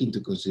to take into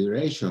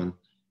consideration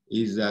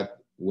is that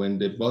when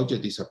the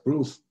budget is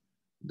approved,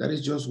 that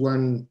is just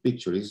one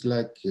picture. It's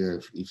like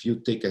if you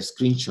take a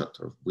screenshot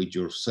with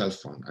your cell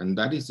phone, and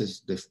that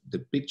is the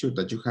picture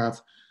that you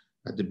have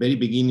at the very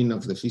beginning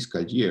of the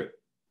fiscal year.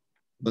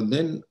 But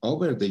then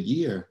over the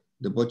year,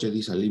 the budget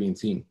is a living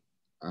thing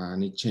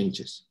and it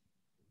changes.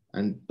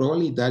 And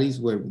probably that is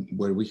where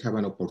we have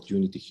an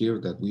opportunity here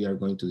that we are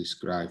going to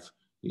describe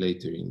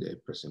later in the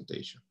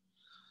presentation.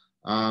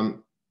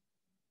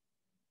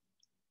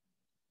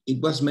 It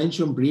was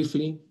mentioned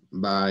briefly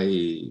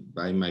by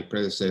my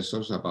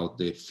predecessors about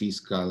the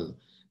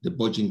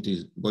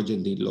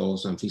budgeting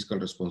laws and fiscal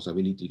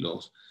responsibility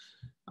laws.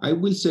 I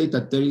will say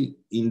that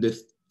in the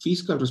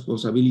fiscal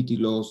responsibility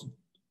laws,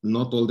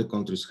 not all the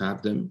countries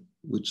have them,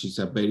 which is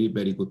a very,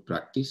 very good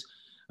practice.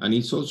 And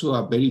it's also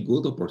a very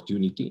good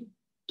opportunity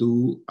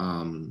to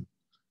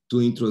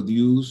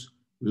introduce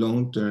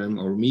long-term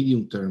or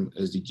medium-term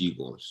SDG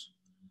goals.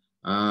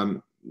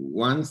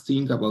 One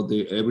thing about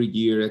the every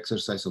year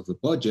exercise of the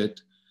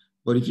budget,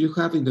 but if you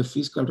have in the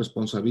fiscal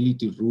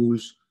responsibility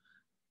rules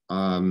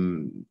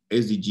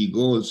SDG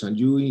goals, and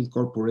you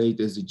incorporate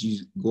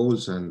SDG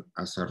goals and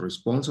as a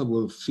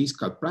responsible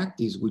fiscal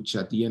practice, which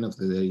at the end of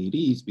the day it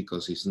is,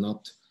 because it's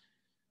not,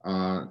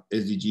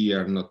 SDG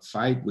are not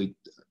fighting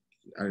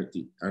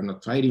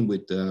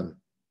with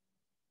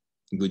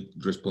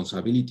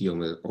responsibility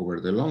over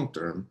the long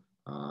term,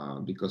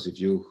 because if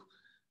you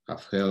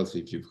have health,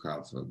 if you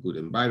have a good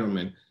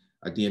environment,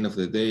 at the end of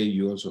the day,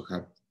 you also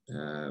have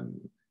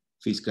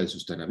fiscal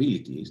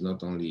sustainability. It's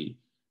not only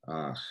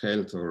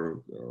health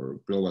or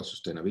global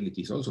sustainability,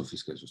 it's also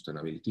fiscal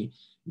sustainability.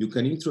 You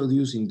can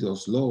introduce in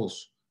those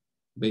laws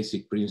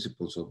basic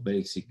principles or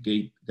basic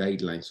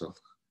guidelines of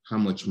how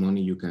much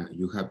money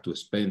you have to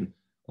spend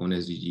on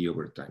SDG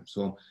over time.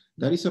 So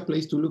that is a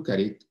place to look at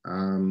it.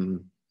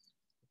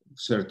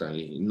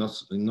 Certainly,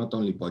 not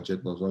only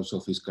budget, but also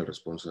fiscal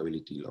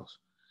responsibility laws.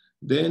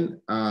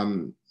 Then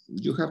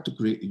you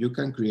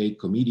can create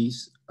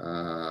committees.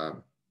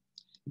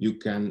 You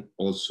can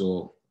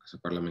also, as a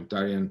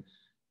parliamentarian,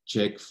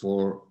 check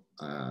for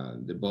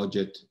the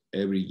budget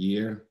every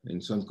year.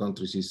 In some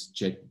countries, it's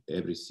checked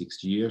every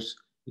 6 years.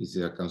 It's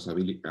the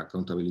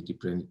accountability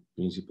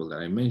principle that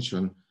I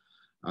mentioned.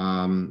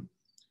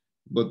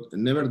 But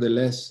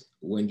nevertheless,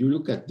 when you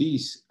look at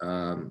this,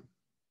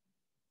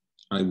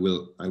 I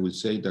will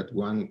say that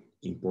one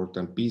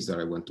important piece that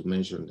I want to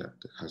mention that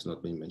has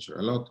not been mentioned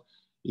a lot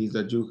is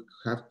that you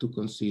have to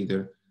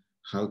consider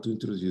how to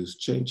introduce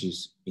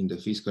changes in the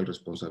fiscal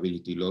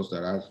responsibility laws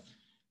that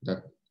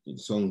in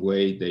some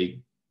way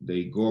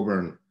they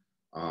govern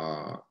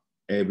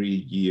every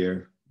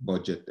year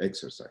budget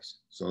exercise.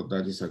 So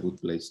that is a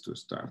good place to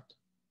start.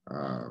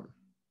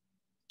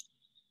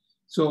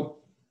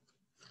 So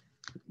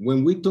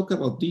when we talk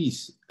about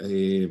this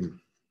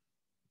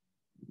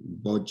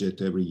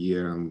budget every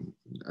year,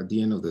 at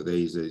the end of the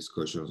day is the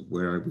discussion of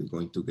where are we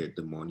going to get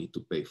the money to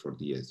pay for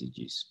the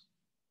SDGs.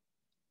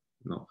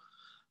 No.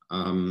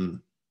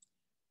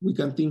 We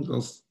can think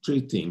of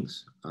three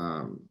things.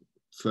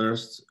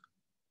 First,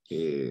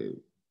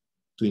 to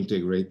to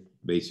integrate,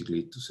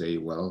 basically to say,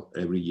 well,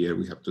 every year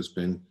we have to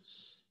spend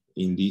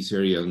in this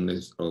area of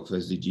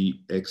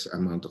SDG X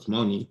amount of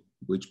money,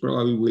 which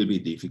probably will be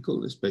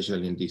difficult,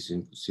 especially in these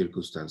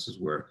circumstances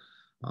where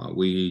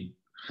we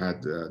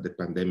had the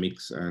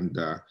pandemics and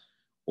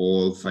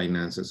all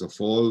finances of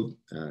all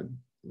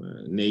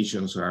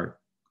nations are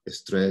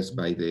stressed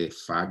by the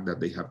fact that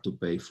they have to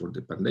pay for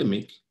the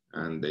pandemic,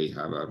 and they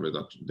have a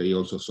reduction. They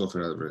also suffer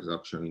a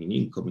reduction in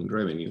incoming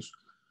revenues,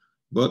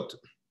 but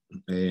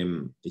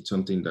it's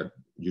something that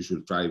you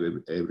should try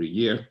every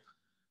year.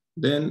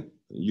 Then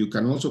you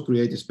can also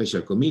create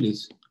special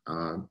committees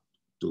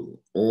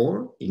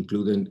or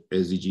include an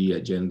SDG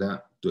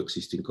agenda to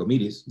existing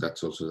committees.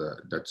 That's also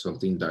that's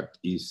something that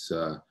is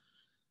a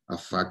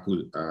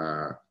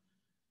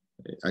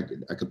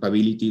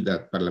capability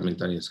that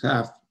parliamentarians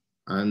have,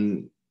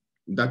 and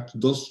that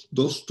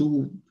those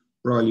two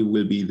probably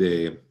will be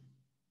the,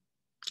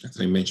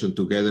 as I mentioned,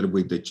 together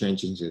with the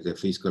changes in the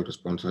fiscal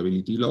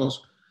responsibility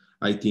laws.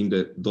 I think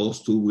that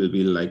those two will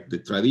be like the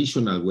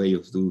traditional way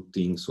of do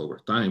things over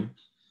time.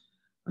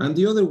 And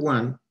the other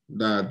one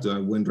that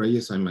when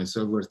Reyes and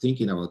myself were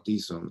thinking about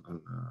this on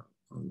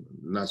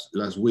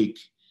last week,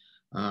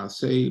 why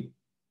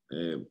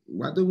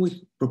don't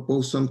we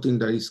propose something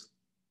that is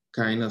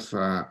kind of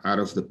out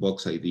of the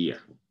box idea?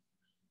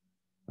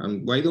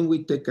 And why don't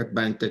we take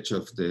advantage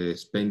of the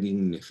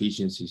spending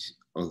efficiencies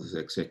of the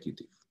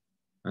executive?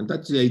 And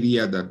that's the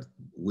idea that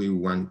we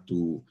want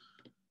to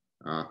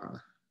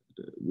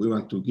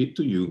give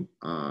to you.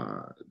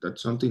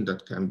 That's something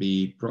that can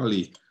be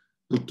probably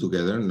put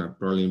together, and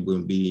probably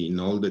won't be in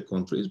all the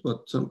countries,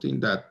 but something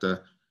that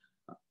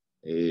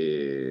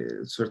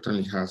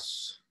certainly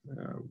has,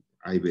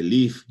 I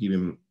believe,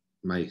 given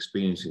my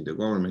experience in the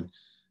government,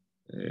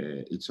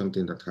 it's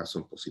something that has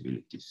some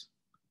possibilities.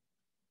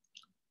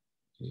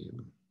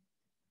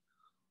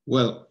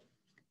 Well,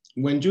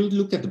 when you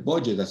look at the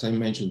budget, as I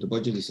mentioned, the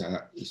budget is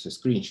a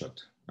screenshot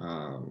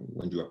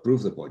when you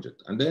approve the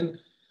budget, and then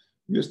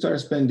you start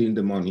spending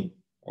the money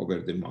over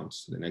the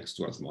months, the next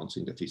 12 months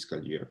in the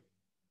fiscal year.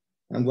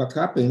 And what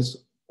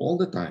happens all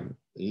the time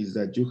is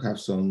that you have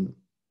some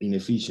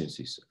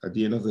inefficiencies at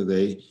the end of the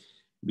day,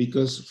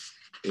 because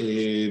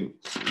you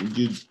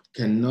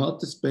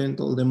cannot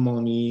spend all the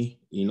money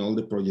in all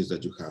the projects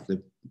that you have.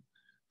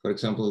 For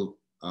example,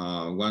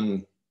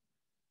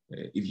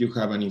 if you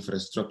have an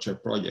infrastructure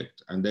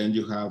project and then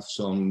you have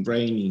some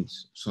very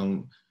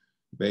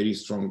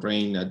strong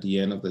rain at the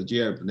end of the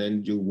year,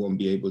 then you won't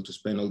be able to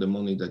spend all the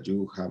money that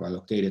you have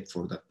allocated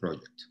for that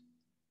project.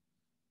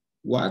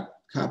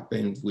 What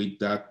happened with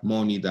that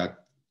money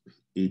that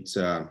it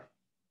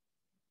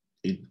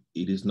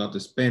is not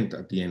spent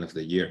at the end of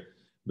the year?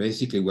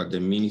 Basically, what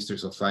the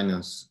ministers of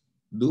finance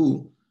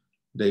do,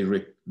 they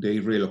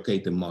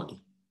relocate the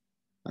money.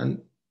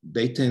 And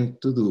they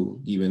tend to do,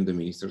 given the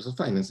ministers of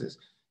finances,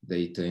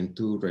 they tend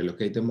to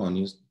relocate the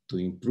monies to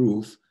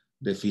improve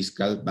the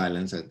fiscal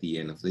balance at the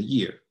end of the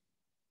year.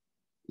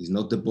 It's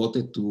not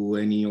devoted to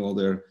any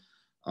other,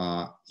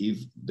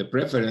 if the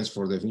preference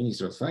for the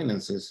Minister of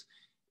Finances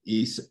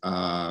is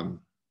not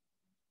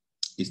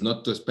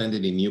to spend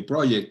it in new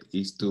project,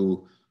 is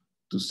to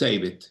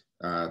save it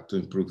to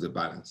improve the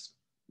balance.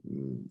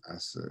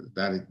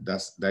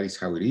 That is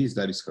how it is,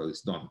 that is how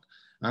it's done.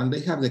 And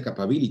they have the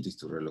capabilities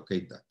to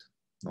relocate that,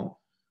 no?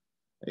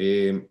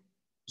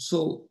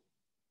 So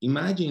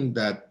imagine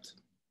that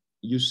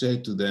you say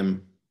to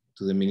them,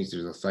 to the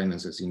Ministers of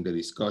Finances in the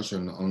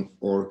discussion on,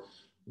 or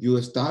you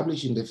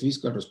establish in the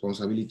fiscal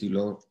responsibility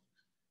law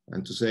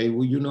and to say,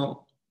 well, you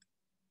know,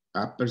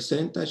 a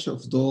percentage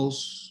of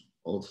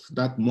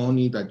that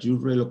money that you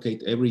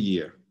relocate every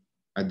year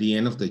at the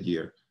end of the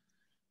year,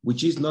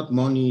 which is not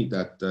money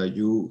that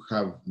you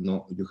have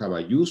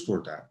a use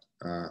for that,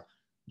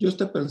 just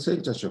a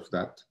percentage of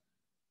that.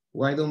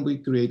 Why don't we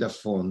create a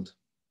fund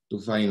to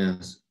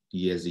finance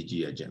the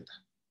SDG agenda?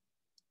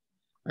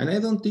 And I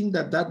don't think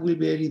that that will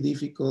be very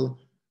difficult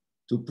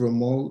to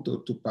promote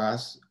or to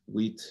pass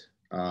with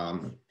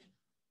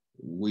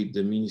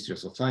the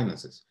Ministries of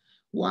Finances.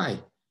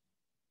 Why?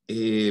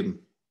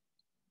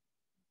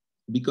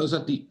 Because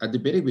at the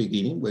very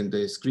beginning, when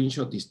the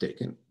screenshot is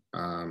taken,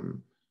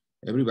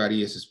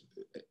 everybody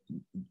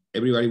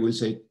will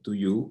say to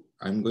you,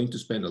 I'm going to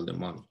spend all the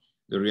money.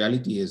 The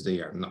reality is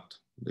they are not.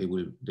 They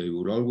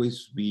will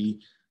always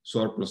be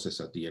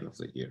surpluses at the end of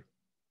the year.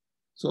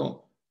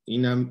 So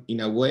in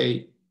a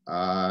way,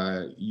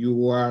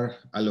 you are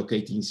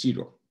allocating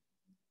zero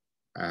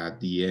at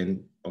the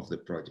end of the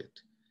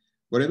project.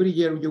 But every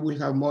year you will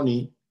have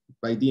money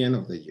by the end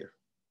of the year.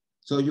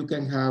 So you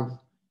can have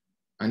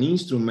an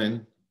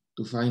instrument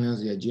to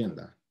finance the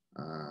agenda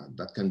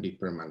that can be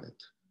permanent,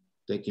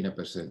 taking a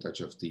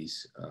percentage of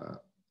these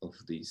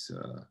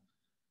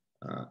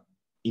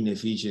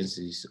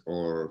inefficiencies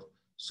or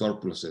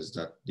surpluses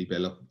that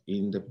develop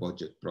in the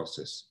budget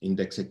process, in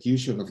the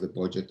execution of the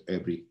budget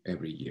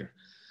every year.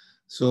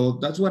 So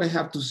that's what I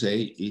have to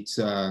say. It's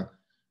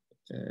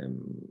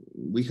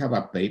we have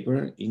a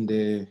paper in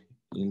the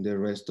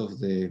rest of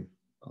the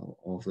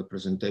of the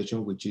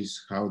presentation, which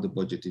is how the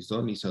budget is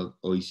done. It's an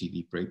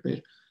OECD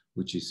paper,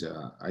 which is,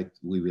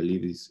 we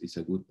believe is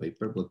a good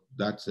paper, but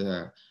that's,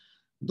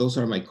 those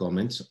are my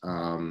comments.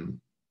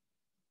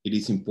 It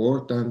is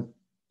important,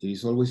 it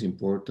is always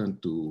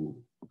important to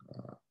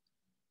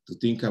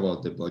think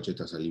about the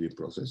budget as a living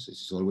process.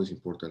 It's always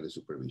important, the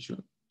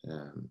supervision.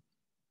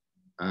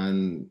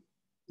 And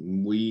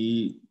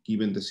we,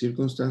 given the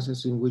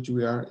circumstances in which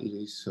we are, it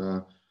is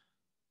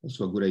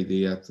also a good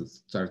idea to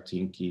start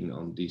thinking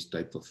on this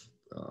type of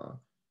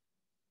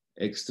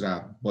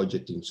extra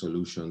budgeting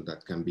solution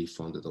that can be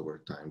funded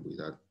over time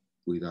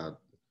without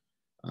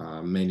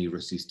many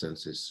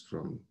resistances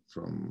from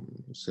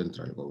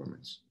central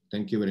governments.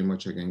 Thank you very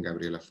much again,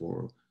 Gabriela,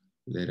 for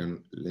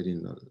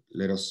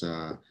let us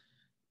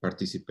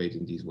participate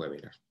in this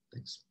webinar.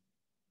 Thanks.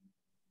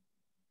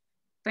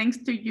 Thanks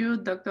to you,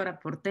 Dr.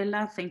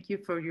 Portela. Thank you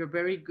for your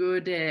very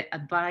good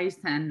advice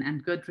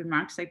and good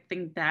remarks. I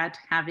think that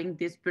having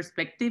this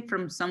perspective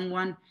from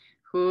someone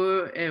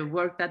who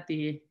worked at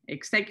the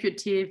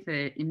executive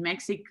in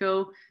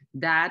Mexico,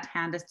 that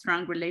had a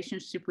strong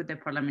relationship with the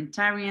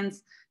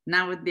parliamentarians,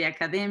 now with the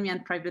academia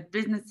and private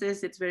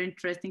businesses, it's very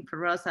interesting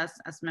for us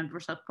as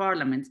members of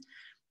parliament.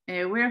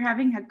 We're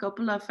having a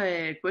couple of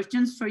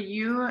questions for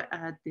you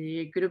at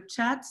the group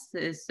chats.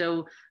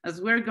 So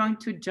as we're going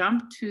to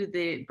jump to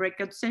the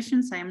breakout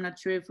sessions, I am not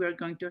sure if we're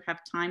going to have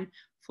time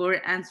for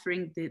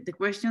answering the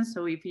questions.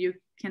 So if you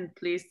can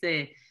please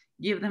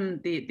give them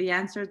the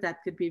answers, that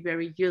could be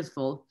very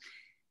useful.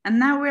 And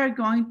now we are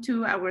going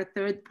to our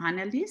third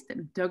panelist,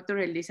 Dr.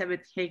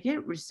 Elizabeth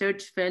Hege,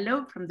 Research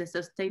Fellow from the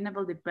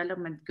Sustainable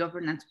Development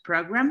Governance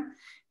Program.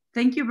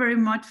 Thank you very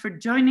much for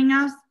joining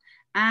us.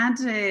 And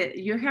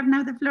you have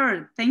now the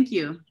floor. Thank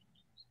you.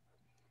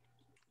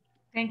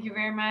 Thank you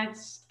very much.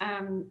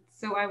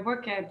 So I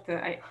work at,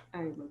 I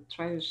will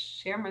try to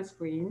share my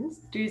screens.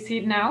 Do you see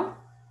it now?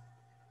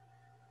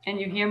 Can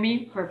you hear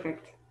me?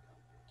 Perfect.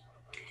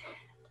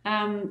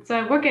 So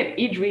I work at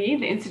IDRI,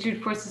 the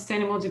Institute for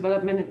Sustainable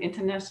Development and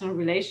International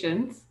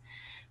Relations,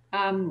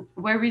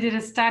 where we did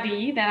a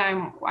study that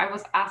I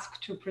was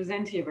asked to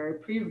present here very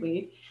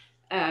briefly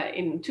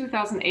in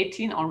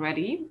 2018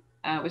 already,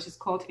 which is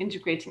called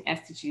Integrating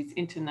SDGs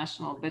into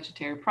National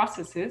Budgetary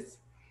Processes.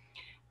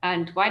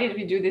 And why did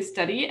we do this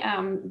study?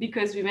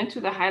 Because we went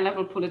to the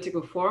high-level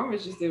political forum,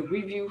 which is the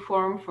review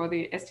forum for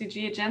the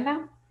SDG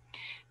agenda.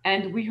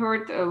 And we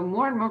heard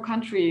more and more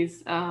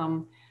countries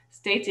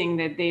stating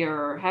that they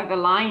have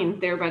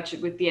aligned their budget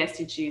with the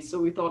SDGs. So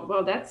we thought,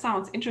 well, that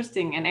sounds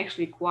interesting and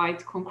actually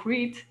quite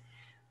concrete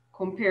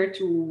compared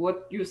to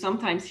what you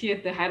sometimes hear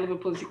at the high-level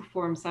political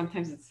forum.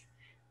 Sometimes it's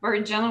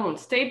very general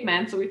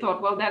statement. So we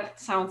thought, well, that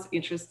sounds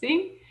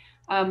interesting,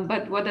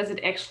 but what does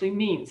it actually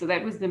mean? So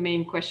that was the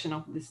main question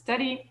of the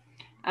study.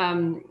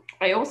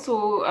 I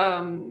also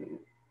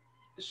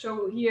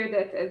show here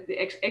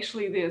that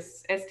actually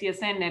this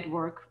SDSN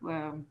network,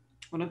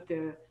 one of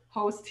the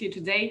hosts here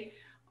today,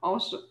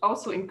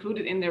 also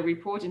included in their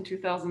report in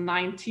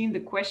 2019 the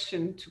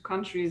question to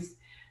countries,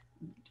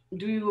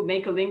 do you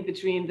make a link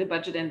between the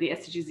budget and the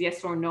SDGs,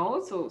 yes or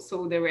no?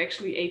 So there were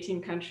actually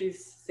 18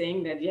 countries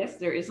saying that yes,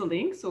 there is a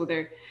link. So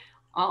there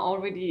are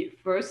already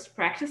first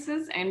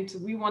practices, and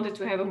we wanted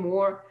to have a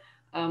more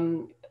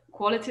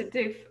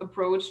qualitative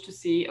approach to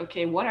see,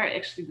 okay, what are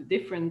actually the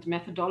different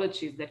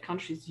methodologies that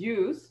countries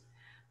use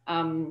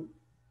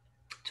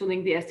to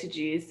link the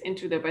SDGs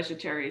into their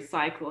budgetary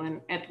cycle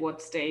and at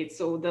what stage.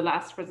 So the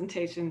last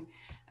presentation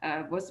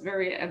was a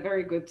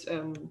very good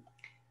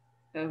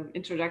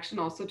introduction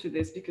also to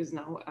this, because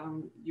now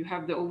you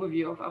have the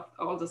overview of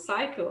all the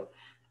cycle.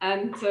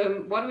 And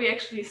what we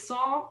actually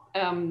saw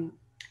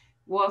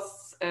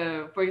was,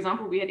 for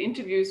example, we had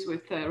interviews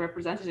with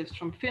representatives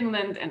from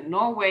Finland and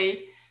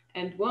Norway,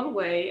 and one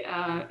way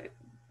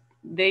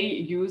they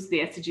use the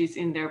SDGs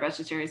in their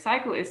budgetary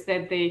cycle is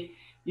that they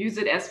use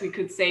it, as we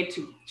could say,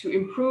 to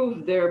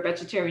improve their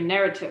budgetary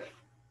narrative.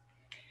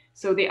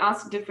 So they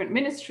ask different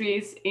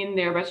ministries in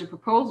their budget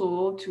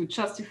proposal to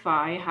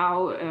justify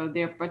how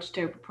their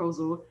budgetary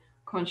proposal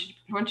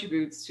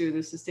contributes to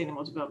the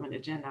Sustainable Development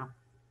Agenda.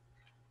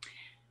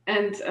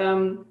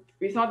 And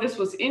we thought this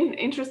was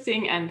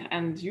interesting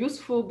and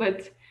useful,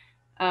 but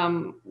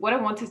what I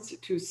wanted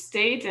to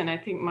state, and I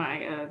think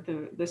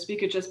the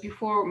speaker just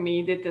before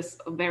me did this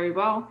very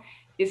well,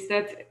 is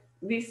that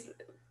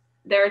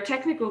there are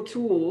technical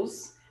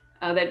tools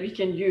that we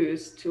can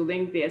use to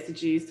link the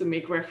SDGs, to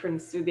make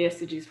reference to the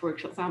SDGs, for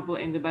example,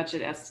 in the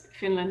budget, as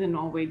Finland and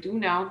Norway do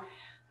now.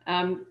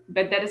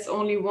 But that is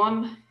only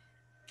one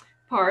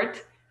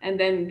part. And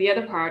then the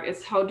other part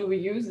is, how do we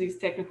use these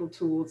technical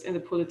tools in the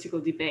political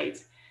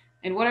debate?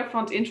 And what I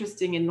found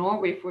interesting in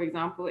Norway, for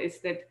example, is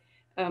that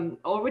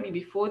already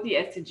before the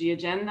SDG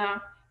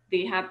agenda,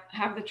 they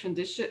have the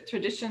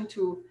tradition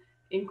to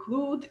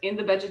include in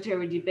the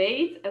budgetary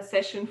debate a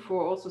session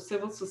for also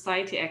civil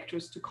society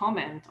actors to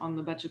comment on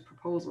the budget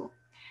proposal.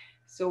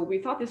 So we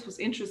thought this was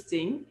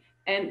interesting.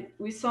 And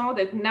we saw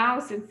that now,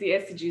 since the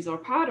SDGs are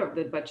part of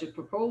the budget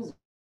proposal,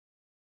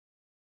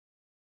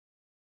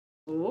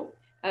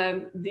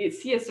 the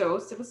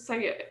CSOs, civil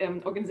society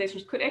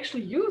organizations, could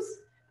actually use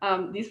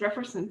these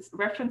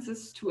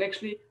references to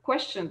actually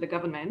question the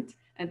government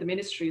and the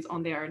ministries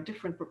on their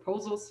different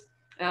proposals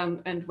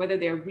and whether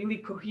they are really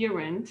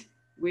coherent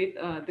with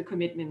the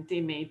commitment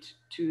they made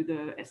to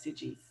the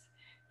SDGs.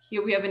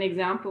 Here we have an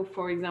example,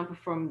 for example,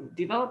 from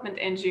development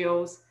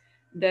NGOs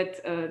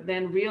that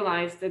then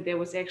realized that there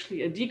was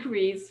actually a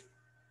decrease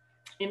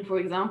in, for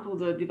example,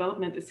 the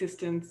development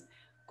assistance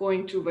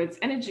going towards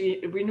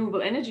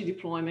renewable energy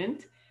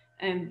deployment.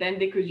 And then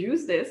they could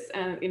use this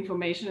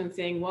information and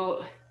saying,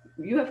 well,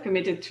 you have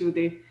committed to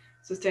the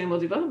Sustainable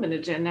Development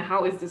Agenda.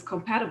 How is this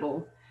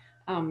compatible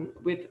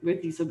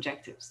with these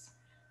objectives?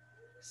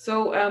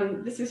 So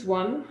this is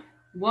one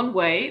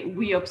way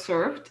we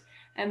observed.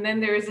 And then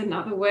there is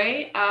another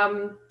way.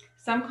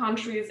 Some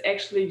countries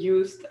actually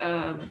used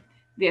the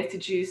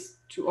SDGs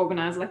to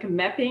organize like a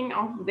mapping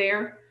of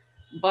their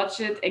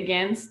budget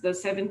against the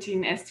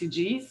 17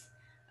 SDGs.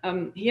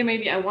 Here,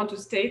 maybe I want to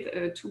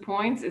state 2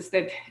 points is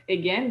that,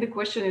 again, the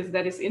question is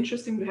that it's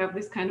interesting to have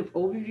this kind of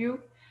overview.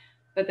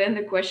 But then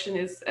the question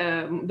is,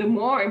 the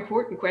more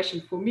important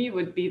question for me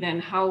would be then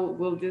how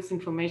will this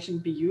information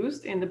be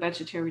used in the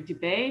budgetary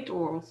debate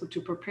or also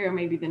to prepare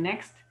maybe the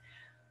next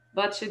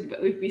budget?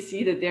 If we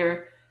see that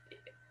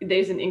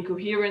there's an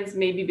incoherence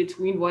maybe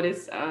between what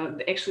is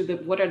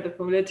what are the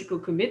political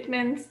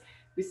commitments.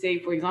 We say,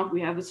 for example,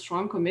 we have a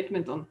strong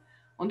commitment on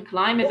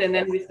climate, and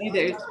then we see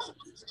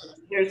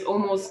there's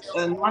almost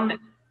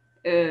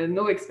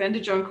no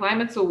expenditure on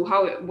climate. So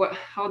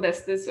how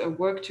does this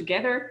work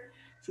together?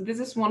 So this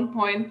is one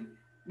point.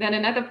 Then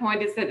another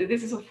point is that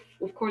this is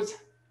of course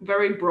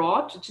very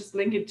broad. To just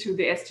link it to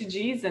the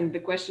SDGs, and the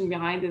question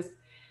behind is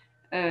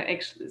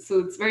actually, so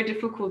it's very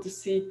difficult to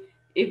see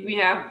if we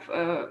have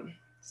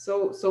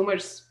so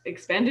much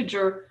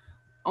expenditure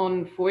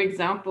on, for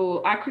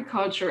example,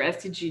 agriculture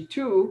SDG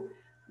 2.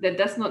 That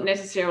does not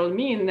necessarily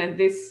mean that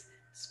this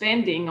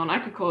spending on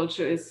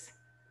agriculture is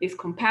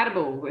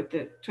compatible with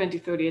the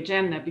 2030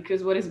 agenda,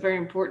 because what is very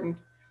important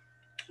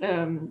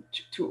to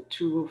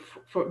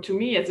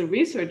me as a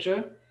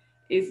researcher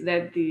is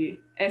that the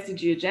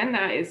SDG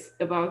agenda is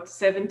about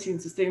 17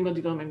 sustainable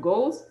development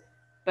goals,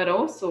 but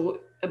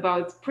also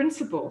about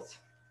principles.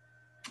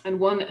 And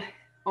one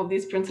of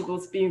these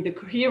principles being the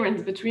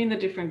coherence between the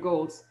different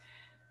goals.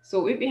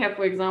 So if we have,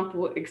 for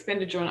example,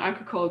 expenditure on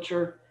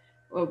agriculture,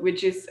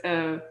 which is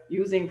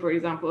using, for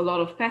example, a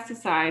lot of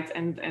pesticides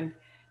and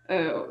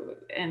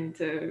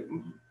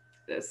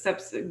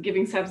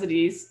giving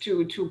subsidies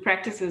to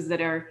practices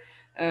that are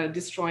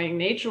destroying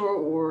nature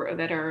or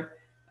that are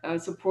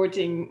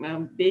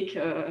supporting big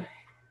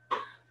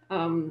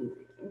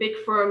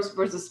firms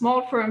versus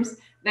small firms,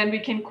 then we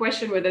can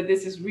question whether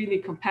this is really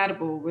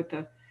compatible with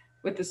the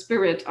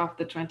spirit of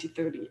the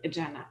 2030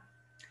 agenda.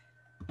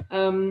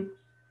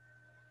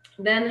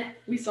 Then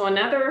we saw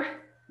another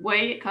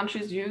way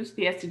countries use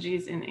the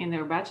SDGs in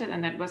their budget,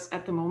 and that was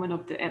at the moment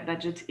of the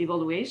budget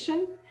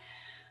evaluation.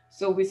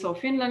 So we saw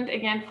Finland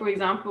again, for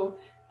example.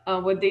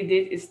 What they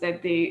did is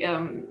that they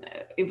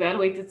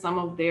evaluated some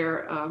of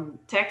their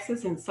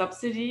taxes and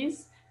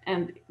subsidies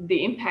and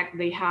the impact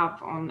they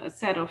have on a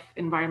set of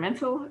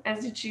environmental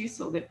SDGs.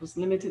 So that was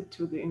limited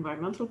to the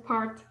environmental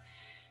part.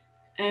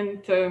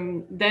 And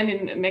then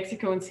in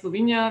Mexico and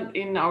Slovenia,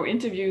 in our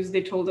interviews,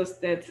 they told us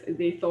that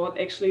they thought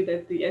actually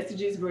that the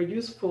SDGs were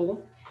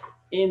useful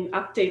in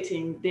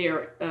updating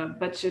their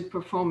budget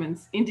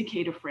performance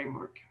indicator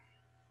framework.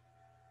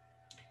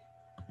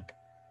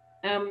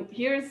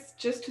 Here's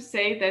just to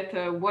say that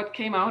what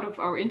came out of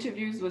our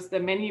interviews was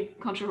that many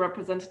country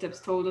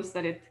representatives told us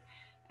that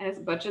as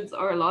budgets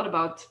are a lot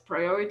about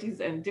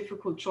priorities and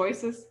difficult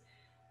choices,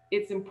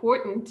 it's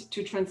important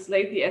to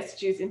translate the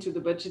SDGs into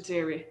the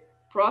budgetary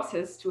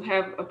process, to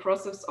have a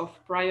process of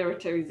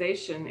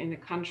prioritization in the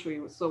country,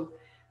 so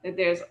that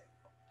there's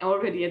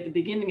already at the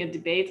beginning a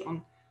debate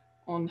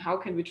on how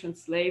can we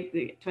translate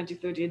the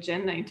 2030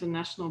 agenda into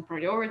national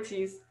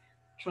priorities,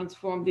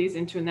 transform these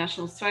into a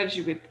national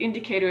strategy with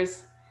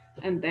indicators,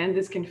 and then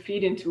this can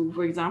feed into,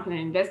 for example, an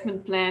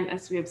investment plan,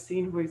 as we have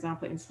seen, for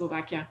example, in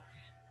Slovakia,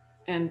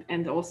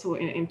 and also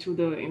into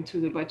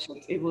the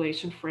budget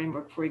evaluation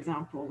framework, for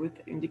example, with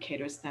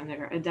indicators then that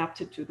are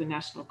adapted to the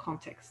national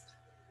context.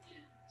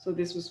 So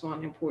this was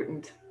one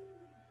important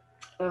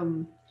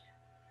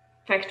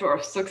factor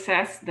of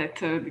success that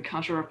the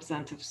country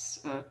representatives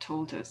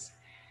told us.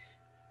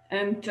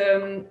 And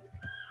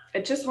I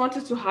just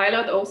wanted to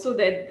highlight also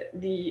that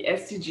the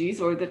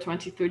SDGs or the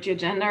 2030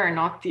 agenda are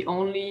not the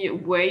only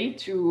way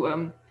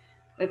to,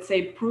 let's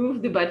say,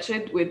 prove the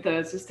budget with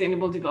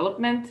sustainable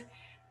development.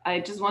 I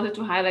just wanted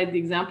to highlight the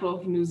example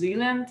of New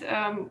Zealand,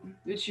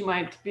 which you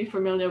might be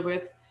familiar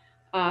with,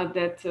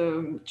 that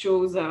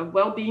chose a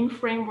well-being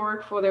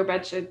framework for their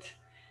budget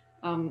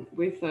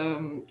with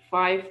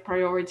 5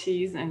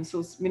 priorities. And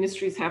so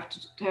ministries have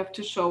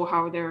to show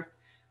how their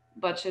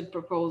budget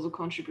proposal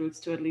contributes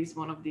to at least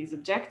one of these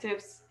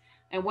objectives.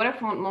 And what I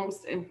found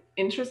most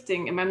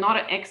interesting, and I'm not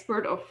an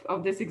expert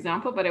of this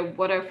example, but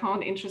what I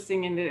found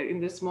interesting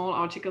in the small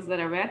articles that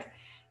I read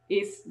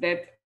is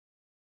that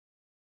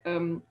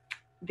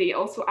they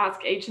also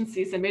ask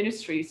agencies and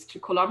ministries to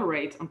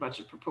collaborate on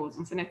budget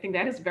proposals. And I think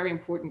that is very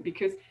important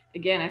because,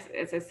 again,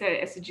 as I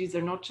said, SDGs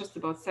are not just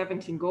about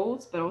 17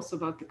 goals, but also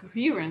about the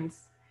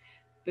coherence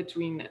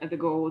between the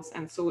goals.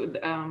 And so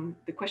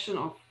the question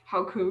of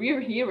how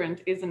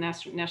coherent is a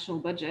national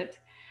budget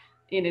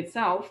in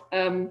itself.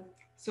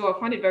 So I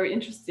find it very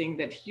interesting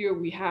that here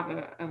we have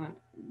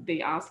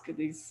they ask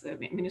these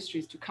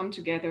ministries to come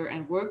together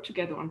and work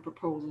together on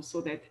proposals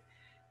so that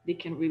they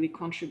can really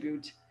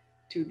contribute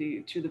to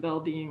the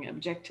well-being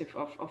objective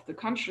of the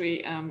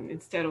country,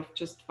 instead of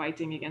just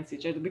fighting against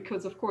each other.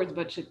 Because of course,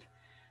 budget,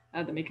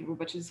 the making of a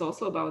budget is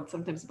also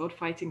sometimes about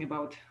fighting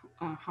about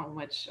how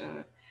much,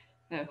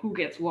 who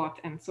gets what,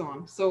 and so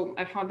on. So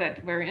I found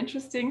that very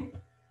interesting.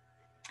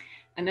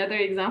 Another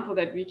example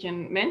that we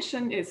can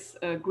mention is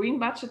green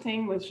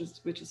budgeting,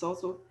 which is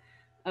also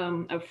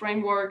a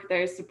framework.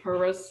 There is the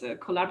Paris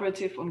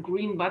Collaborative on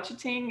Green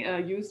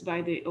Budgeting used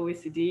by the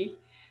OECD,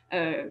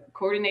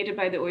 coordinated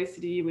by the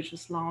OECD, which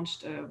was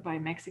launched by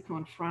Mexico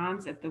and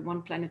France at the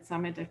One Planet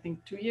Summit, I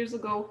think 2 years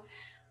ago.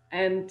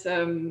 And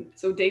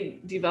so they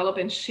develop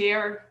and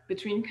share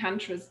between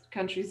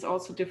countries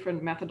also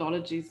different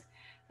methodologies.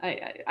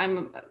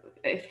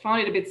 I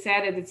found it a bit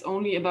sad that it's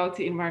only about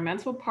the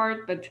environmental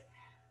part, but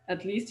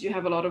at least you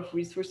have a lot of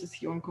resources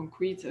here on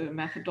concrete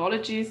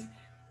methodologies.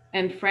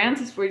 And France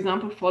is, for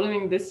example,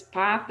 following this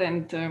path.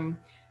 And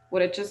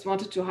what I just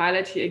wanted to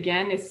highlight here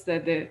again is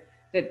that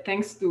that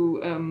thanks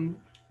to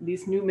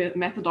these new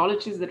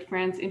methodologies that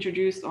France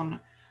introduced on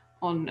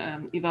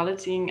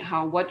evaluating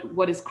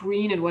what is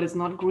green and what is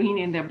not green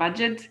in their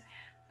budget,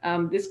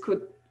 this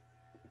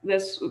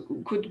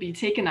could be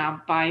taken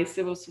up by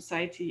civil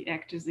society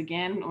actors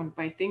again, or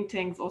by think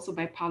tanks, also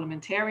by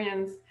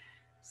parliamentarians.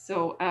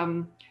 So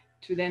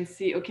to then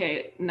see,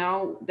 okay,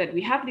 now that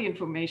we have the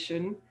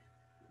information,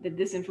 that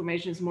this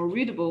information is more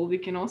readable, we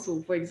can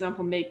also, for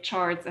example, make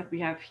charts that we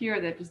have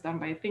here that was done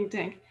by a think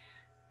tank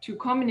to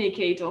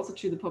communicate also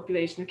to the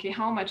population, okay,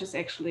 how much is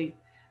actually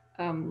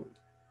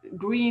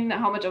green,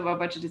 how much of our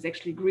budget is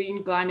actually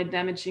green, climate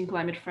damaging,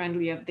 climate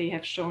friendly, they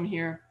have shown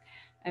here.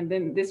 And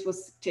then this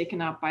was taken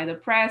up by the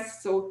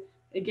press. So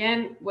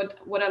again,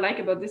 what I like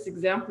about this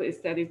example is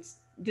that it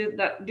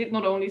did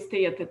not only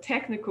stay at the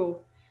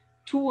technical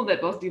tool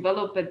that was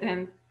developed, but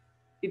then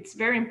it's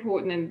very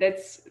important, and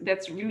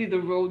that's really the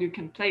role you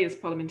can play as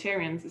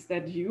parliamentarians, is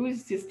that you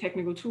use these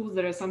technical tools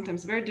that are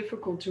sometimes very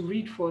difficult to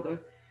read for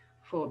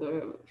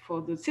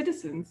the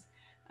citizens,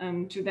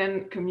 to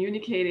then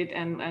communicate it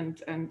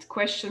and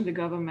question the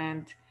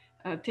government,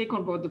 take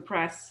on board the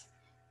press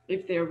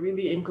if there are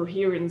really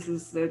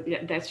incoherences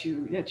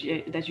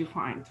that you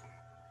find.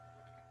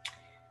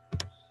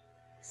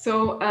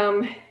 So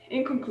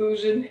in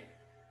conclusion,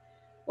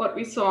 what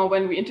we saw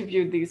when we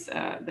interviewed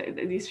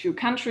these few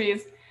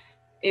countries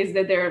is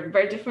that there are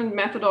very different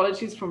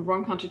methodologies from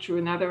one country to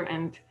another,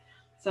 and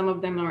some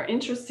of them are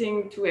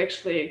interesting to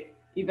actually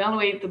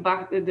evaluate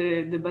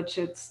the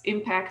budget's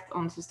impact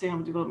on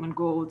sustainable development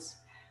goals.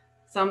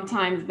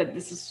 Sometimes, but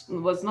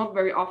was not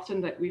very often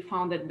that we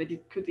found that, but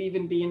it could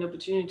even be an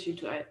opportunity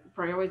to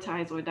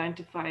prioritize or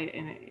identify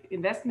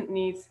investment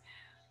needs.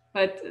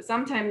 But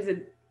sometimes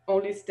it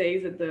only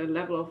stays at the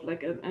level of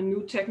like a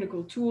new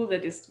technical tool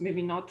that is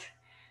maybe not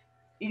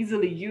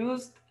easily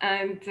used,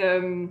 and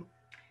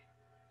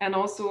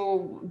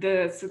also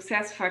the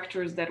success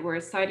factors that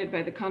were cited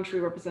by the country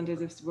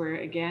representatives were,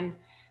 again,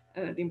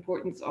 the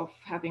importance of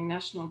having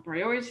national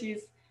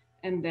priorities,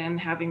 and then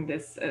having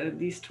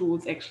these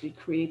tools actually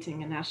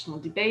creating a national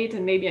debate.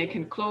 And maybe I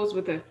can close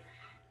with an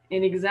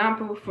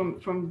example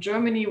from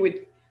Germany, with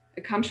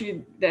a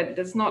country that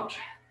does not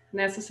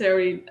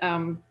necessarily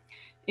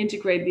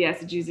integrate the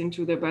SDGs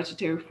into their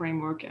budgetary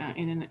framework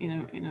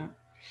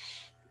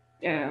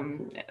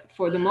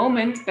for the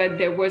moment, but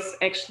there was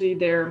actually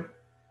the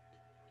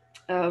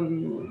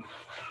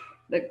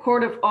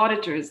Court of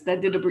Auditors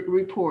that did a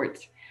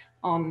report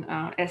on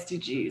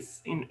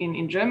SDGs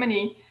in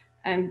Germany.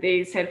 And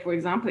they said, for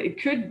example,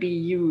 it could be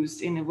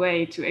used in a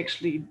way to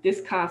actually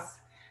discuss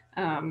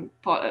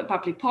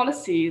public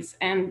policies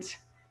and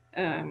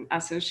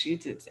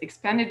associated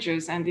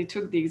expenditures. And they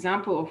took the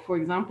example of, for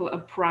example, a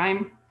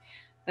prime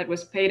that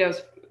was paid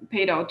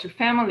out to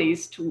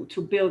families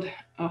to build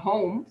a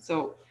home.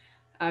 So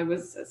I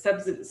was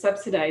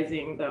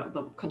subsidizing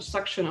the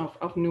construction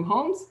of new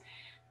homes.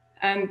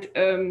 And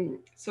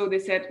so they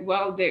said,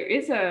 well,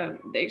 there's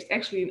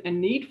actually a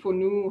need for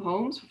new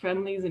homes for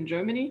families in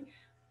Germany.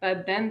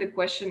 But then the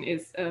question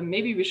is,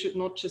 maybe we should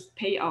not just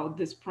pay out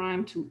this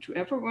prime to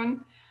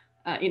everyone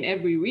in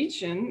every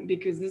region,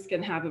 because this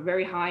can have a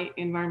very high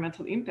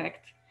environmental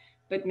impact.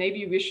 But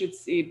maybe we should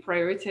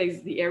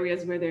prioritize the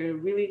areas where there are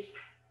really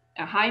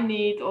a high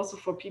need, also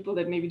for people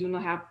that maybe do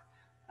not have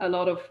a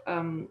lot of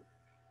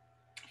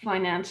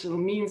financial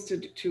means to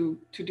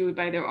do it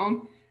by their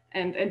own,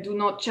 and do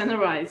not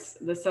generalize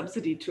the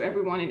subsidy to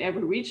everyone in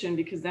every region,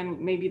 because then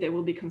maybe there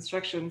will be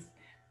constructions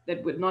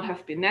that would not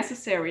have been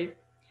necessary.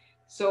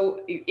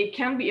 So it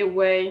can be a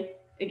way,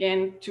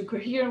 again, to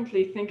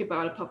coherently think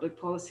about a public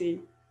policy,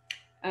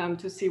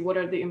 to see what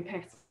are the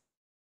impacts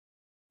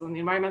on the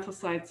environmental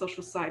side,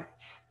 social side,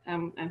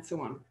 and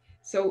so on.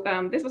 So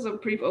this was a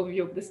brief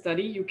overview of the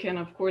study. You can,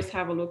 of course,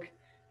 have a look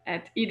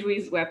at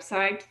IDRI's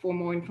website for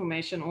more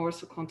information, or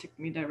also contact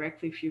me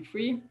directly, feel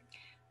free.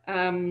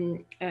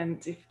 And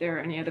if there are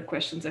any other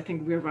questions, I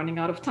think we're running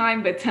out of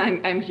time, but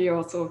I'm here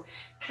also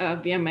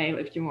via mail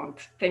if you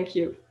want. Thank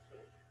you.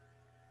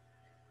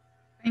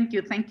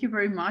 Thank you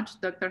very much,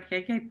 Dr.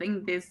 Hege. I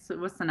think this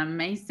was an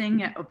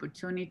amazing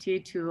opportunity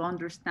to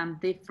understand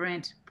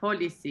different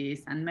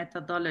policies and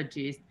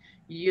methodologies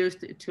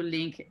used to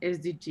link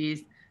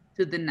SDGs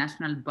to the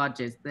national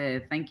budgets.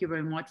 Thank you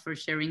very much for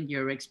sharing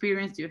your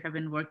experience. You have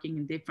been working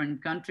in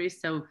different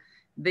countries, so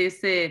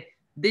this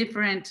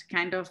different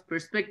kind of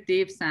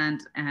perspectives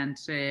and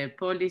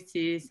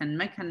policies and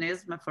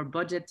mechanisms for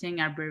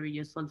budgeting are very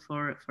useful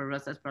for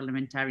us as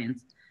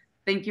parliamentarians.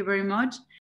 Thank you very much.